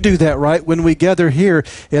 and you do that right, when we gather here,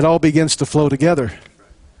 it all begins to flow together.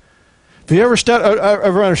 Have you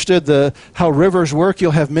ever understood how rivers work?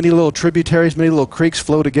 You'll have many little tributaries, many little creeks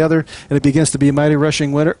flow together, and it begins to be a mighty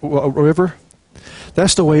rushing river.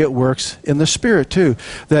 That's the way it works in the Spirit too.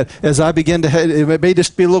 That as I begin to head, it may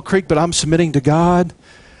just be a little creek, but I'm submitting to God,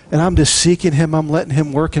 and I'm just seeking Him. I'm letting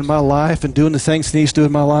Him work in my life and doing the things He needs to do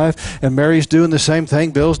in my life. And Mary's doing the same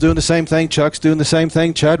thing. Bill's doing the same thing. Chuck's doing the same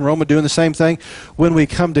thing. Chad and Roma doing the same thing. When we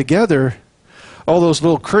come together, all those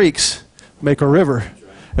little creeks make a river,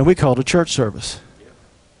 and we call it a church service.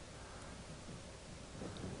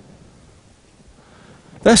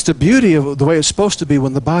 That's the beauty of the way it's supposed to be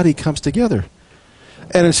when the body comes together.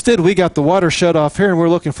 And instead, we got the water shut off here, and we're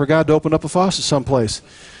looking for God to open up a faucet someplace.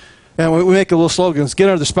 And we make a little slogan: "Get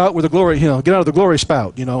out of the spout where the glory, get out of the glory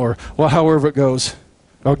spout, or however it goes,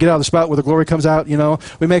 or get out of the spout where the glory comes out."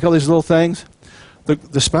 We make all these little things.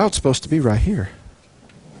 The spout's supposed to be right here.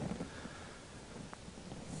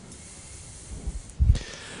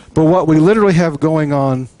 But what we literally have going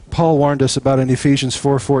on, Paul warned us about in Ephesians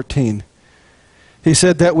 4:14. He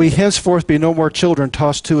said that we henceforth be no more children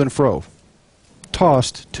tossed to and fro.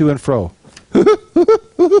 Tossed to and fro.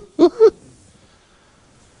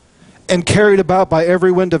 And carried about by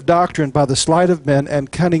every wind of doctrine, by the sleight of men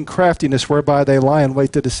and cunning craftiness whereby they lie in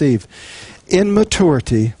wait to deceive.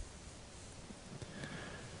 Immaturity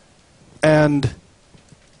and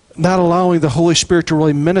not allowing the Holy Spirit to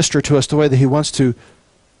really minister to us the way that He wants to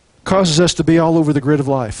causes us to be all over the grid of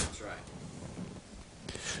life. That's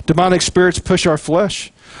right. Demonic spirits push our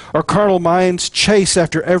flesh. Our carnal minds chase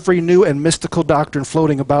after every new and mystical doctrine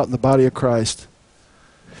floating about in the body of Christ.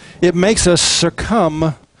 It makes us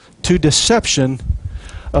succumb to deception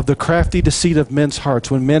of the crafty deceit of men's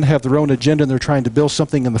hearts. When men have their own agenda and they're trying to build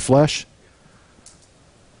something in the flesh.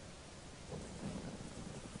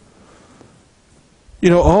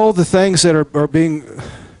 All the things that are being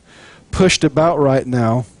pushed about right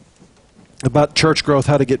now, about church growth,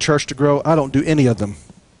 how to get church to grow, I don't do any of them.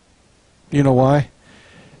 You know why?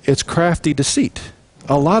 It's crafty deceit.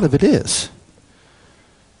 A lot of it is.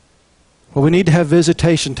 Well, we need to have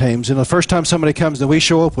visitation teams. The first time somebody comes, then we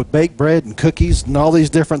show up with baked bread and cookies and all these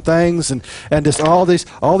different things, and just all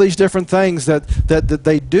these different things that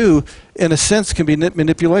they do, in a sense, can be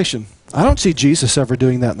manipulation. I don't see Jesus ever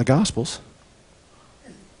doing that in the Gospels.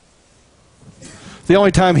 The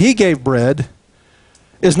only time He gave bread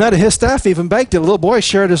is not His staff even baked it. A little boy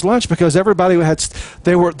shared his lunch because everybody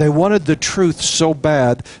they wanted the truth so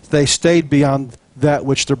bad they stayed beyond that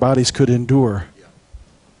which their bodies could endure.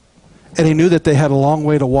 And He knew that they had a long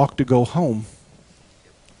way to walk to go home.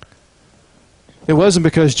 It wasn't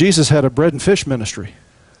because Jesus had a bread and fish ministry.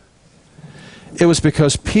 It was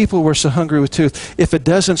because people were so hungry with truth. If it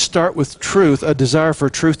doesn't start with truth, a desire for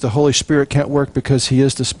truth, the Holy Spirit can't work, because He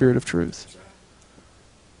is the Spirit of truth.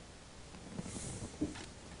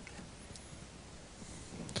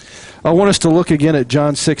 I want us to look again at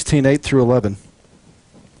John 16:8 through 11.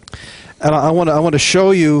 And I want to show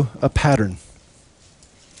you a pattern.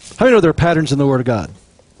 How many know there are patterns in the Word of God?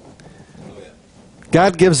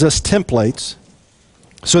 God gives us templates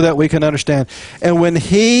so that we can understand. And when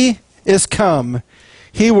He is come,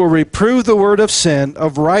 He will reprove the word of sin,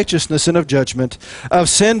 of righteousness and of judgment, of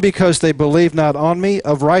sin because they believe not on me,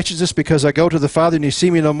 of righteousness because I go to the Father and you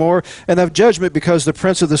see me no more, and of judgment because the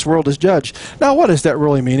prince of this world is judged. Now what is that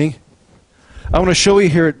really meaning? I want to show you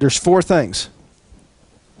here, there's four things.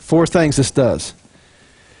 Four things this does.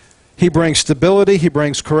 He brings stability, He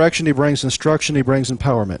brings correction, He brings instruction, He brings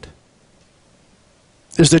empowerment.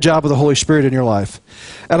 Is the job of the Holy Spirit in your life.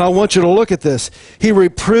 And I want you to look at this. He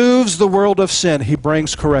reproves the world of sin. He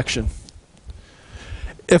brings correction.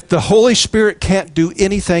 If the Holy Spirit can't do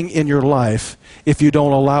anything in your life if you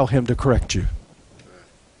don't allow Him to correct you.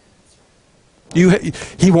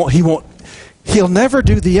 He'll never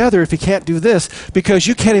do the other if He can't do this, because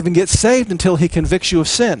you can't even get saved until He convicts you of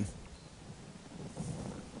sin.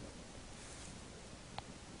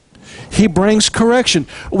 He brings correction.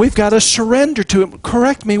 We've got to surrender to Him.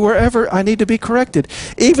 Correct me wherever I need to be corrected.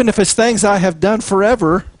 Even if it's things I have done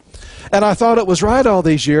forever, and I thought it was right all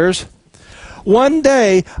these years. One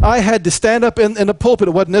day, I had to stand up in the pulpit,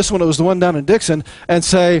 it wasn't this one, it was the one down in Dixon, and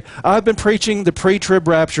say, I've been preaching the pre-trib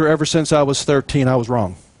rapture ever since I was 13. I was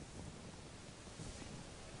wrong.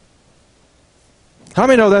 How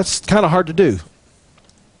many know that's kind of hard to do?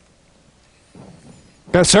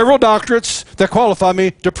 Got several doctorates that qualify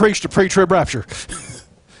me to preach the pre-trib rapture.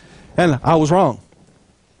 And I was wrong.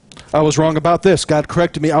 I was wrong about this. God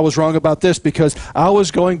corrected me. I was wrong about this because I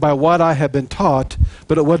was going by what I had been taught,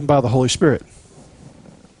 but it wasn't by the Holy Spirit.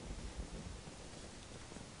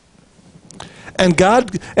 And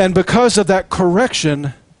because of that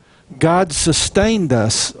correction, God sustained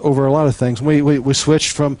us over a lot of things. We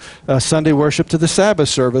switched from Sunday worship to the Sabbath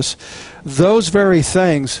service. Those very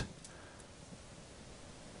things.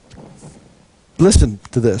 Listen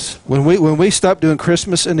to this. When we stopped doing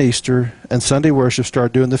Christmas and Easter and Sunday worship,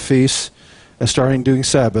 started doing the feasts and starting doing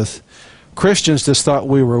Sabbath, Christians just thought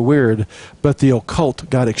we were weird, but the occult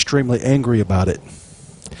got extremely angry about it.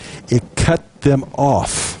 It cut them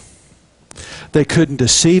off. They couldn't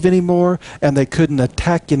deceive anymore, and they couldn't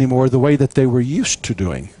attack anymore the way that they were used to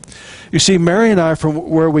doing. You see, Mary and I, from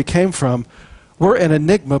where we came from, we're an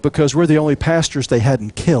enigma because we're the only pastors they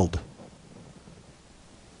hadn't killed.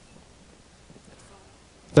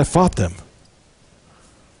 That fought them.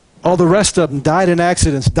 All the rest of them died in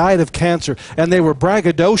accidents, died of cancer, and they were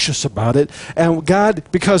braggadocious about it. And God,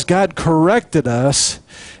 because God corrected us,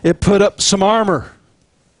 it put up some armor.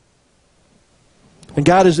 And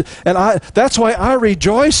that's why I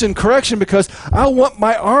rejoice in correction, because I want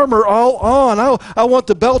my armor all on. I want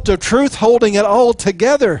the belt of truth holding it all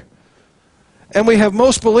together. And we have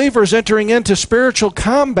most believers entering into spiritual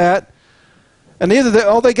combat, and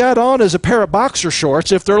all they got on is a pair of boxer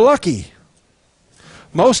shorts if they're lucky.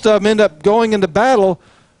 Most of them end up going into battle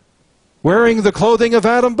wearing the clothing of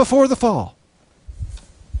Adam before the fall.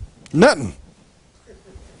 Nothing.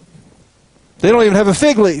 They don't even have a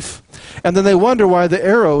fig leaf. And then they wonder why the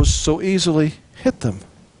arrows so easily hit them.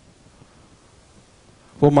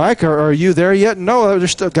 Well, Mike, are you there yet? No,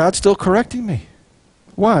 God's still correcting me.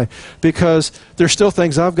 Why? Because there's still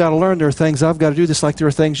things I've got to learn. There are things I've got to do, just like there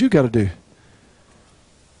are things you've got to do.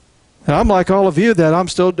 And I'm like all of you, that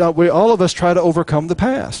all of us try to overcome the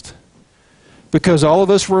past. Because all of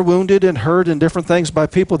us were wounded and hurt and different things by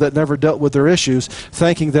people that never dealt with their issues,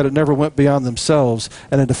 thinking that it never went beyond themselves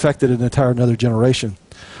and it affected an entire another generation.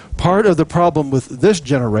 Part of the problem with this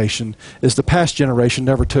generation is the past generation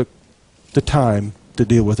never took the time to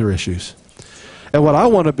deal with their issues. And what I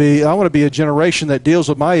want to be a generation that deals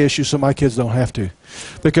with my issues so my kids don't have to.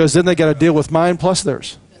 Because then they got to deal with mine plus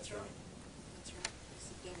theirs.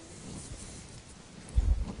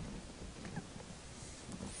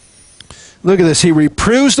 Look at this. He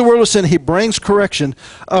reproves the world of sin. He brings correction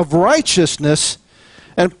of righteousness.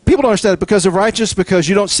 And people don't understand it. Because of righteousness, because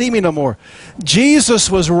you don't see me no more. Jesus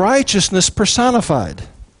was righteousness personified.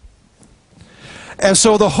 And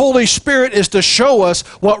so the Holy Spirit is to show us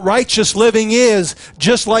what righteous living is,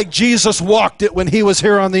 just like Jesus walked it when He was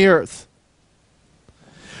here on the earth.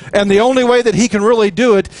 And the only way that He can really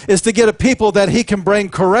do it is to get a people that He can bring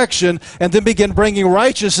correction and then begin bringing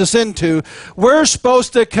righteousness into. We're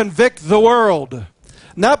supposed to convict the world.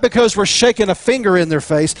 Not because we're shaking a finger in their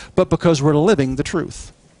face, but because we're living the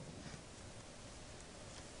truth.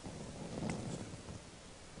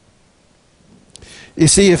 You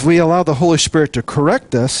see, if we allow the Holy Spirit to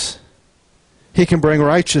correct us, He can bring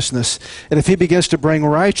righteousness. And if He begins to bring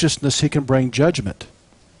righteousness, He can bring judgment.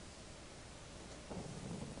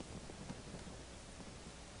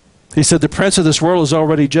 He said, the prince of this world is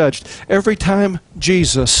already judged. Every time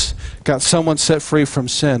Jesus got someone set free from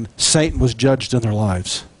sin, Satan was judged in their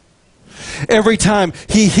lives. Every time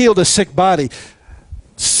he healed a sick body,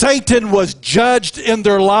 Satan was judged in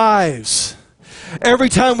their lives. Every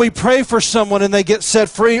time we pray for someone and they get set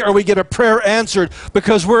free or we get a prayer answered,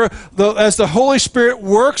 because as the Holy Spirit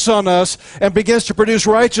works on us and begins to produce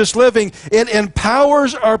righteous living, it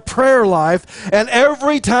empowers our prayer life. And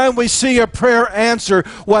every time we see a prayer answer,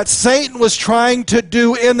 what Satan was trying to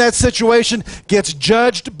do in that situation gets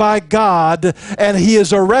judged by God, and he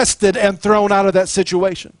is arrested and thrown out of that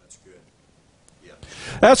situation.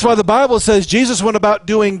 That's why the Bible says Jesus went about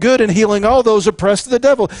doing good and healing all those oppressed of the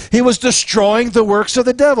devil. He was destroying the works of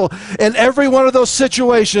the devil. In every one of those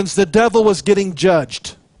situations, the devil was getting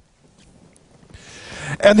judged.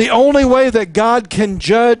 And the only way that God can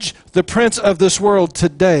judge the prince of this world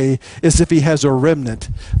today is if he has a remnant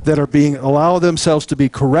that are allow themselves to be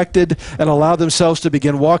corrected and allow themselves to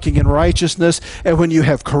begin walking in righteousness. And when you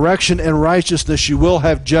have correction and righteousness, you will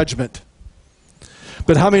have judgment.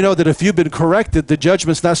 But how many know that if you've been corrected, the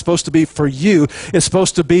judgment's not supposed to be for you. It's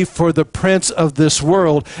supposed to be for the prince of this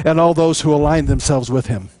world and all those who align themselves with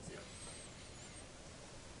him.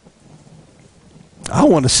 I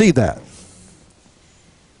want to see that.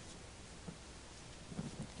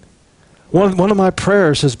 One of my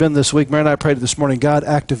prayers has been this week, Mary and I prayed this morning, God,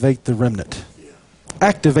 activate the remnant.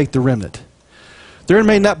 Activate the remnant. There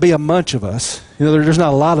may not be a bunch of us. There's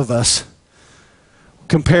not a lot of us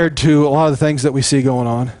compared to a lot of the things that we see going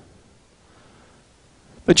on.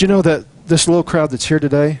 But you know that this little crowd that's here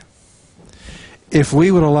today, if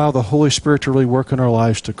we would allow the Holy Spirit to really work in our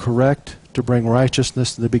lives to correct, to bring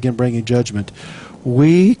righteousness, and to begin bringing judgment,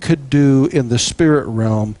 we could do in the spirit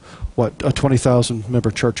realm what a 20,000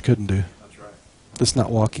 member church couldn't do. That's right. That's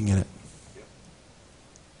not walking in it. Yep.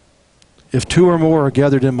 If two or more are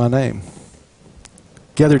gathered in my name,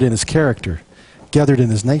 gathered in his character, gathered in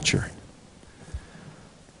his nature,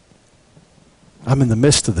 I'm in the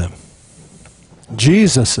midst of them.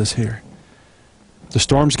 Jesus is here. The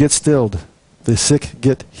storms get stilled. The sick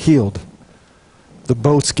get healed. The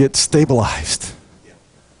boats get stabilized.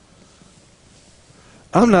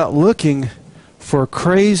 I'm not looking for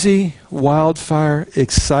crazy wildfire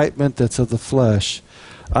excitement that's of the flesh.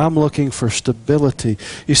 I'm looking for stability.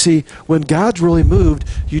 You see, when God's really moved,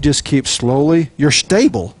 you just keep slowly. You're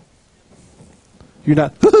stable. You're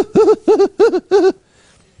not...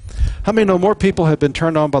 How many know more people have been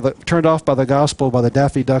turned off by the gospel by the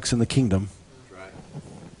Daffy Ducks in the kingdom? That's right.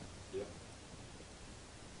 Yep.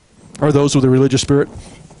 Are those with a religious spirit?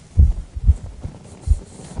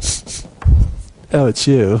 Oh, it's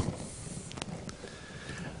you.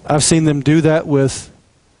 I've seen them do that with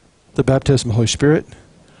the baptism of the Holy Spirit.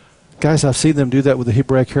 Guys, I've seen them do that with the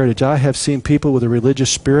Hebraic heritage. I have seen people with a religious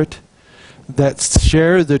spirit that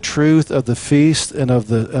share the truth of the feast and of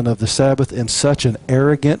the Sabbath in such an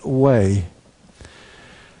arrogant way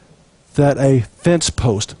that a fence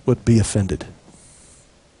post would be offended.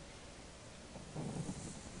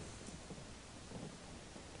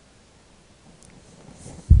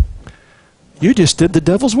 You just did the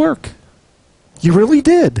devil's work. You really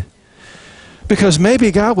did. Because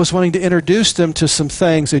maybe God was wanting to introduce them to some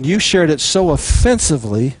things and you shared it so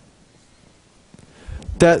offensively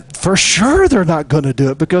that for sure they're not going to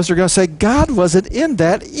do it, because they're going to say, God wasn't in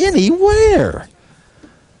that anywhere.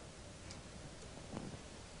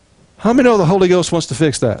 How many know the Holy Ghost wants to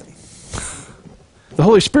fix that? The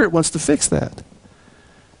Holy Spirit wants to fix that.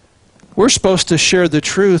 We're supposed to share the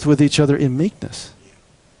truth with each other in meekness,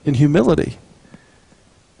 in humility.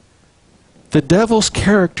 The devil's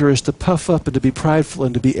character is to puff up and to be prideful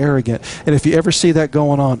and to be arrogant. And if you ever see that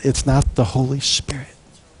going on, it's not the Holy Spirit.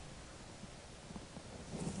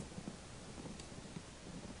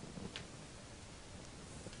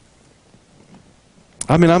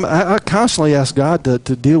 I mean, I constantly ask God to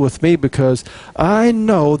deal with me, because I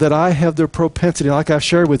know that I have the propensity, like I've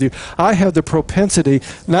shared with you, I have the propensity,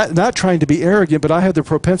 not trying to be arrogant, but I have the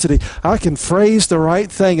propensity, I can phrase the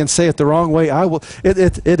right thing and say it the wrong way.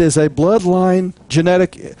 It is a bloodline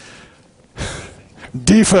genetic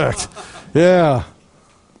defect. Yeah.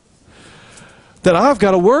 That I've got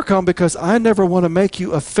to work on, because I never want to make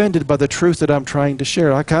you offended by the truth that I'm trying to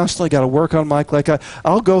share. I constantly got to work on Mike. Like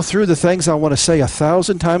I'll go through the things I want to say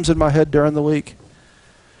 1,000 times in my head during the week.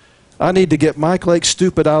 I need to get Mike Lake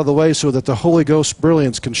stupid out of the way so that the Holy Ghost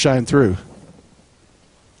brilliance can shine through.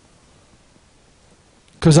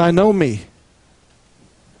 Because I know me.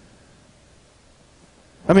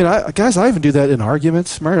 I mean, guys, I even do that in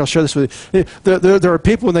arguments. Mary, I'll share this with you. There are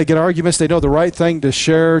people, when they get arguments, they know the right thing to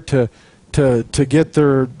share to get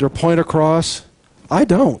their point across. I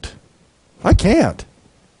don't. I can't.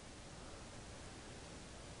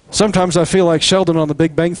 Sometimes I feel like Sheldon on The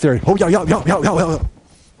Big Bang Theory. Oh, yeah.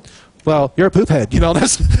 Well, you're a poop head. You know,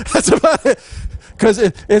 that's about it. Because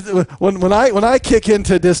when I kick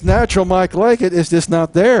into this natural Mike like it's just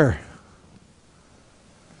not there.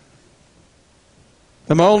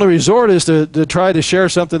 And my only resort is to try to share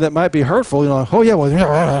something that might be hurtful. You know, oh yeah,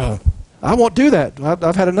 well, I won't do that.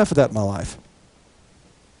 I've had enough of that in my life.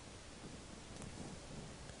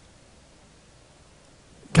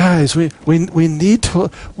 Guys, we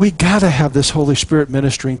got to have this Holy Spirit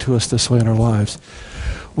ministering to us this way in our lives.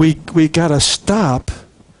 We got to stop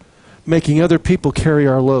making other people carry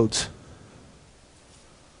our loads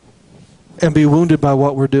and be wounded by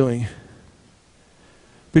what we're doing.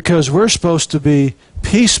 Because we're supposed to be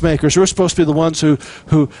peacemakers. We're supposed to be the ones who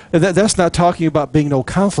and that's not talking about being no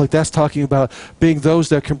conflict. That's talking about being those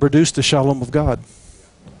that can produce the shalom of God.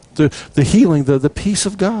 The healing, the peace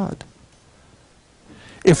of God.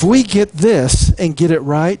 If we get this and get it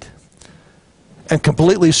right and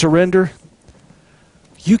completely surrender,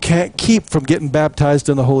 you can't keep from getting baptized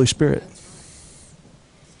in the Holy Spirit.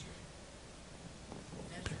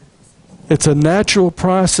 It's a natural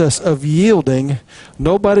process of yielding.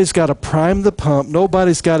 Nobody's got to prime the pump.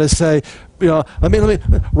 Nobody's got to say, you know, let me,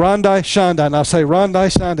 Rondai, Shandai. And I'll say,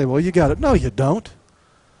 Rondai, Shandai. Well, you got it. No, you don't.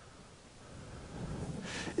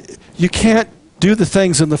 You can't do the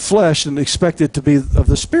things in the flesh and expect it to be of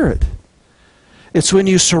the Spirit. It's when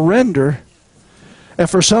you surrender. And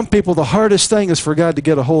for some people, the hardest thing is for God to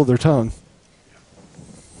get a hold of their tongue.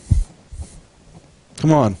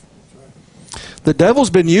 Come on. The devil's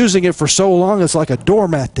been using it for so long, it's like a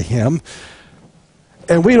doormat to him.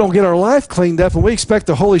 And we don't get our life cleaned up, and we expect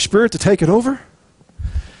the Holy Spirit to take it over.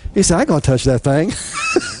 He said, I ain't going to touch that thing.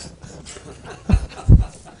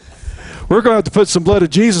 We're going to have to put some blood of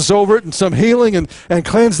Jesus over it and some healing and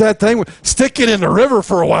cleanse that thing. Stick it in the river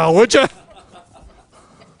for a while, would you?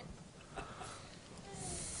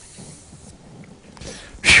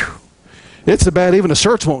 Whew. It's so bad even a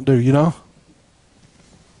search won't do, you know.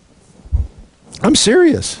 I'm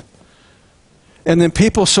serious. And then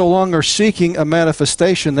people so long are seeking a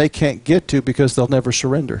manifestation they can't get to because they'll never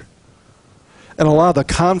surrender. And a lot of the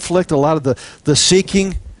conflict, a lot of the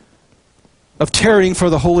seeking of tarrying for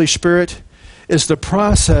the Holy Spirit is the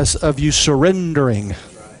process of you surrendering.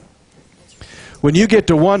 When you get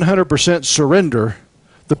to 100% surrender,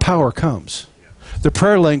 the power comes. The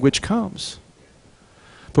prayer language comes.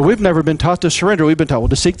 But we've never been taught to surrender. We've been taught, well,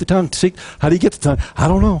 to seek the tongue. How do you get the tongue? I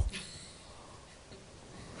don't know.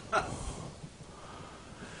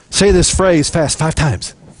 Say this phrase fast 5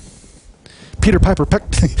 times. Peter Piper peck.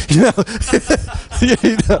 You know?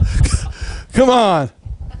 Come on.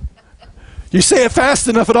 You say it fast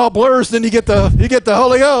enough, it all blurs. Then you get the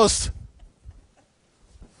Holy Ghost.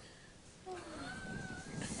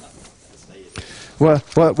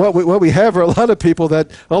 What we have are a lot of people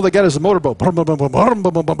that all they got is a motorboat.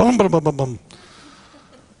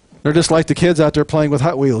 They're just like the kids out there playing with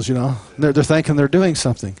Hot Wheels. You know, they're thinking they're doing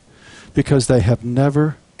something because they have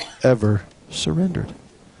never ever surrendered.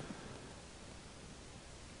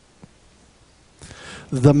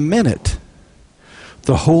 The minute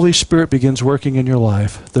the Holy Spirit begins working in your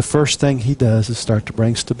life, the first thing He does is start to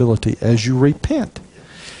bring stability as you repent.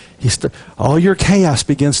 All your chaos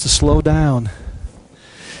begins to slow down.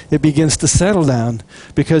 It begins to settle down,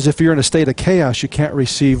 because if you're in a state of chaos, you can't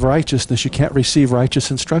receive righteousness. You can't receive righteous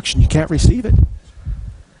instruction. You can't receive it.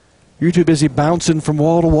 You're too busy bouncing from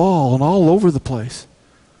wall to wall and all over the place.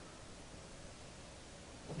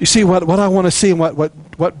 You see, what I want to see and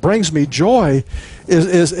what brings me joy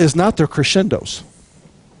is not their crescendos.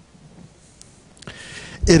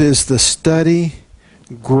 It is the steady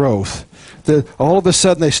growth. All of a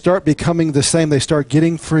sudden they start becoming the same. They start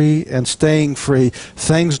getting free and staying free.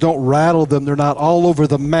 Things don't rattle them. They're not all over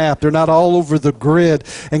the map. They're not all over the grid.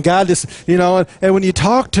 And God just, you know, and when you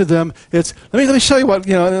talk to them, it's, let me show you what,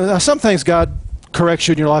 you know, some things God corrects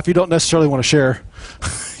you in your life you don't necessarily want to share.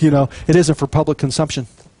 You know, it isn't for public consumption.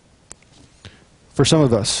 For some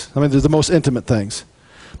of us. I mean, they're the most intimate things.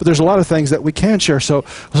 But there's a lot of things that we can share. So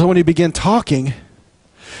when you begin talking,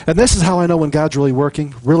 and this is how I know when God's really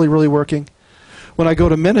working, really, really working. When I go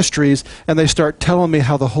to ministries and they start telling me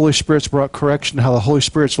how the Holy Spirit's brought correction, how the Holy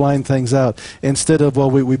Spirit's lined things out, instead of,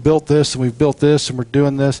 well, we built this and we've built this and we're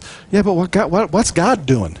doing this. Yeah, but what's God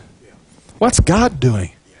doing? What's God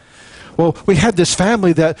doing? Well, we had this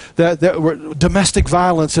family that were domestic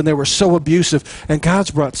violence, and they were so abusive. And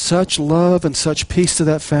God's brought such love and such peace to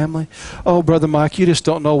that family. Oh, Brother Mike, you just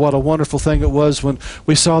don't know what a wonderful thing it was when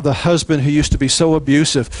we saw the husband who used to be so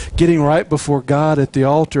abusive getting right before God at the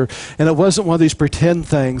altar. And it wasn't one of these pretend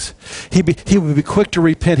things. He would be quick to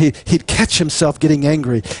repent. He'd catch himself getting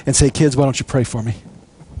angry and say, kids, why don't you pray for me?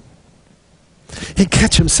 He'd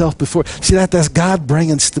catch himself before. See, that's God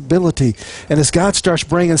bringing stability. And as God starts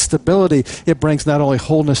bringing stability, it brings not only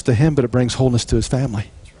wholeness to him, but it brings wholeness to his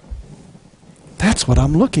family. That's what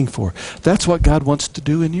I'm looking for. That's what God wants to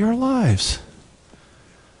do in your lives.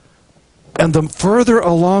 And the further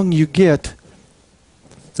along you get,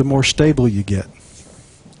 the more stable you get.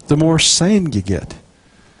 The more sane you get.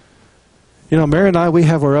 You know, Mary and I, we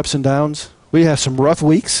have our ups and downs. We have some rough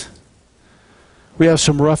weeks. We have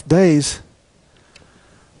some rough days.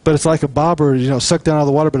 But it's like a bobber, you know, sucked down out of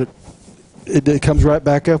the water, but it comes right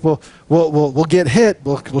back up. We'll get hit.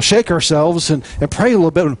 We'll shake ourselves and pray a little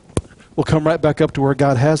bit, and we'll come right back up to where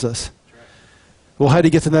God has us. Well, how do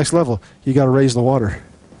you get to the next level? You got to raise the water.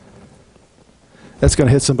 That's going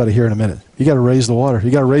to hit somebody here in a minute. You got to raise the water. You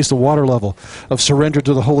got to raise the water level of surrender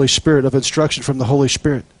to the Holy Spirit, of instruction from the Holy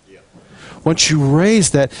Spirit. Yeah. Once you raise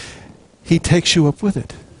that, He takes you up with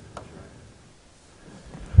it.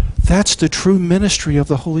 That's the true ministry of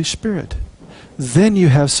the Holy Spirit. Then you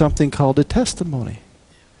have something called a testimony.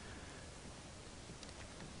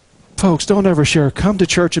 Folks, don't ever share. Come to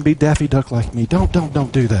church and be Daffy Duck like me. Don't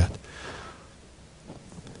do that.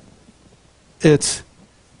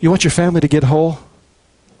 You want your family to get whole?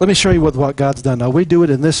 Let me show you what God's done. Now, we do it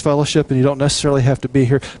in this fellowship, and you don't necessarily have to be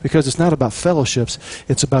here because it's not about fellowships.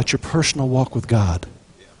 It's about your personal walk with God.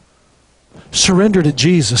 Surrender to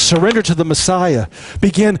Jesus. Surrender to the Messiah.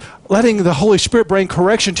 Begin letting the Holy Spirit bring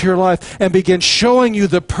correction to your life and begin showing you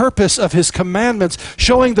the purpose of His commandments,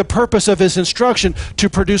 showing the purpose of His instruction to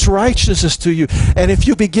produce righteousness to you. And if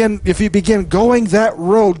you begin going that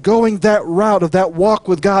road, going that route of that walk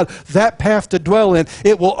with God, that path to dwell in,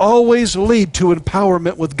 it will always lead to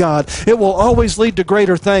empowerment with God. It will always lead to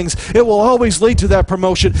greater things. It will always lead to that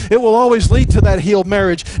promotion. It will always lead to that healed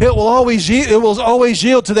marriage. It will always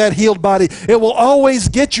yield to that healed body. It will always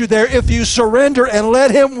get you there if you surrender and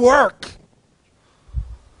let Him work.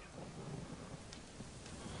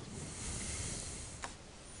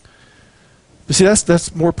 You see,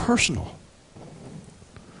 that's more personal.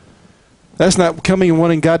 That's not coming and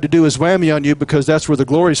wanting God to do His whammy on you because that's where the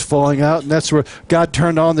glory's falling out and that's where God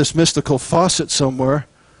turned on this mystical faucet somewhere.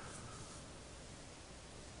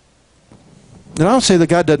 And I don't say that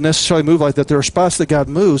God doesn't necessarily move like that. There are spots that God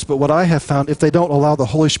moves, but what I have found, if they don't allow the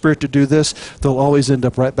Holy Spirit to do this, they'll always end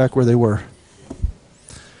up right back where they were.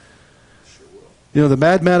 You know, the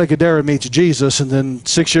madman of Gadara meets Jesus, and then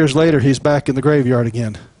 6 years later, he's back in the graveyard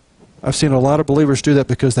again. I've seen a lot of believers do that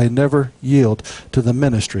because they never yield to the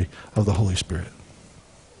ministry of the Holy Spirit.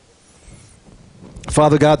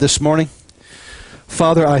 Father God, this morning,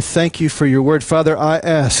 Father, I thank you for your word. Father, I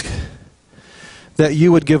ask that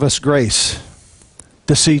you would give us grace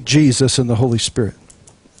to see Jesus and the Holy Spirit.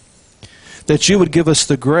 That you would give us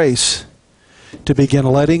the grace to begin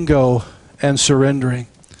letting go and surrendering.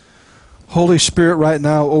 Holy Spirit, right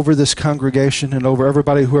now over this congregation and over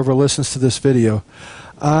everybody who ever listens to this video,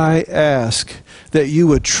 I ask that you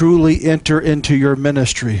would truly enter into your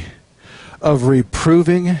ministry of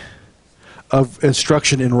reproving, of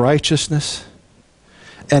instruction in righteousness,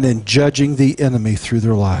 and in judging the enemy through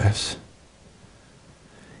their lives.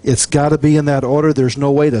 It's got to be in that order. There's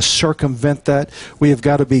no way to circumvent that. We have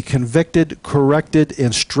got to be convicted, corrected,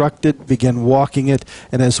 instructed, begin walking it.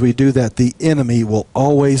 And as we do that, the enemy will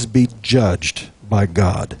always be judged by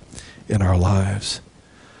God in our lives.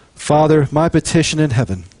 Father, my petition in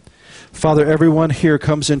heaven, Father, everyone here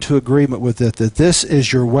comes into agreement with it, that this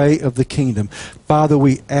is your way of the kingdom. Father,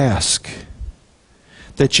 we ask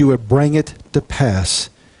that you would bring it to pass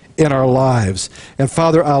in our lives. And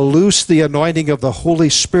Father, I loose the anointing of the Holy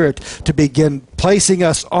Spirit to begin placing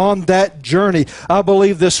us on that journey. I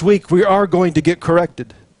believe this week we are going to get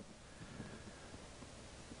corrected.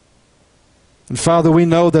 And Father, we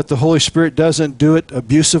know that the Holy Spirit doesn't do it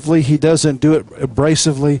abusively. He doesn't do it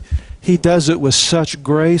abrasively. He does it with such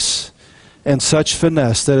grace and such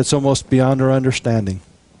finesse that it's almost beyond our understanding.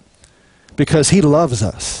 Because He loves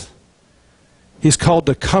us. He's called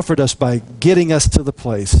to comfort us by getting us to the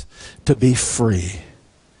place to be free.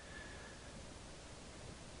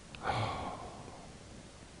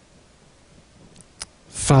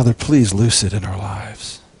 Father, please loose it in our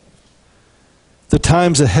lives. The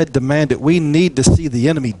times ahead demand it. We need to see the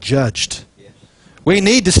enemy judged. We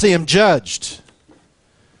need to see him judged.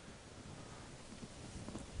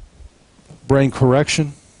 bring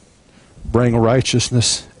correction, bring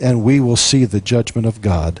righteousness, and we will see the judgment of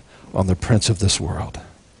God on the prince of this world.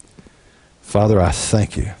 Father, I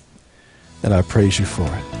thank you, and I praise you for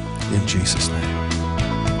it. In Jesus' name.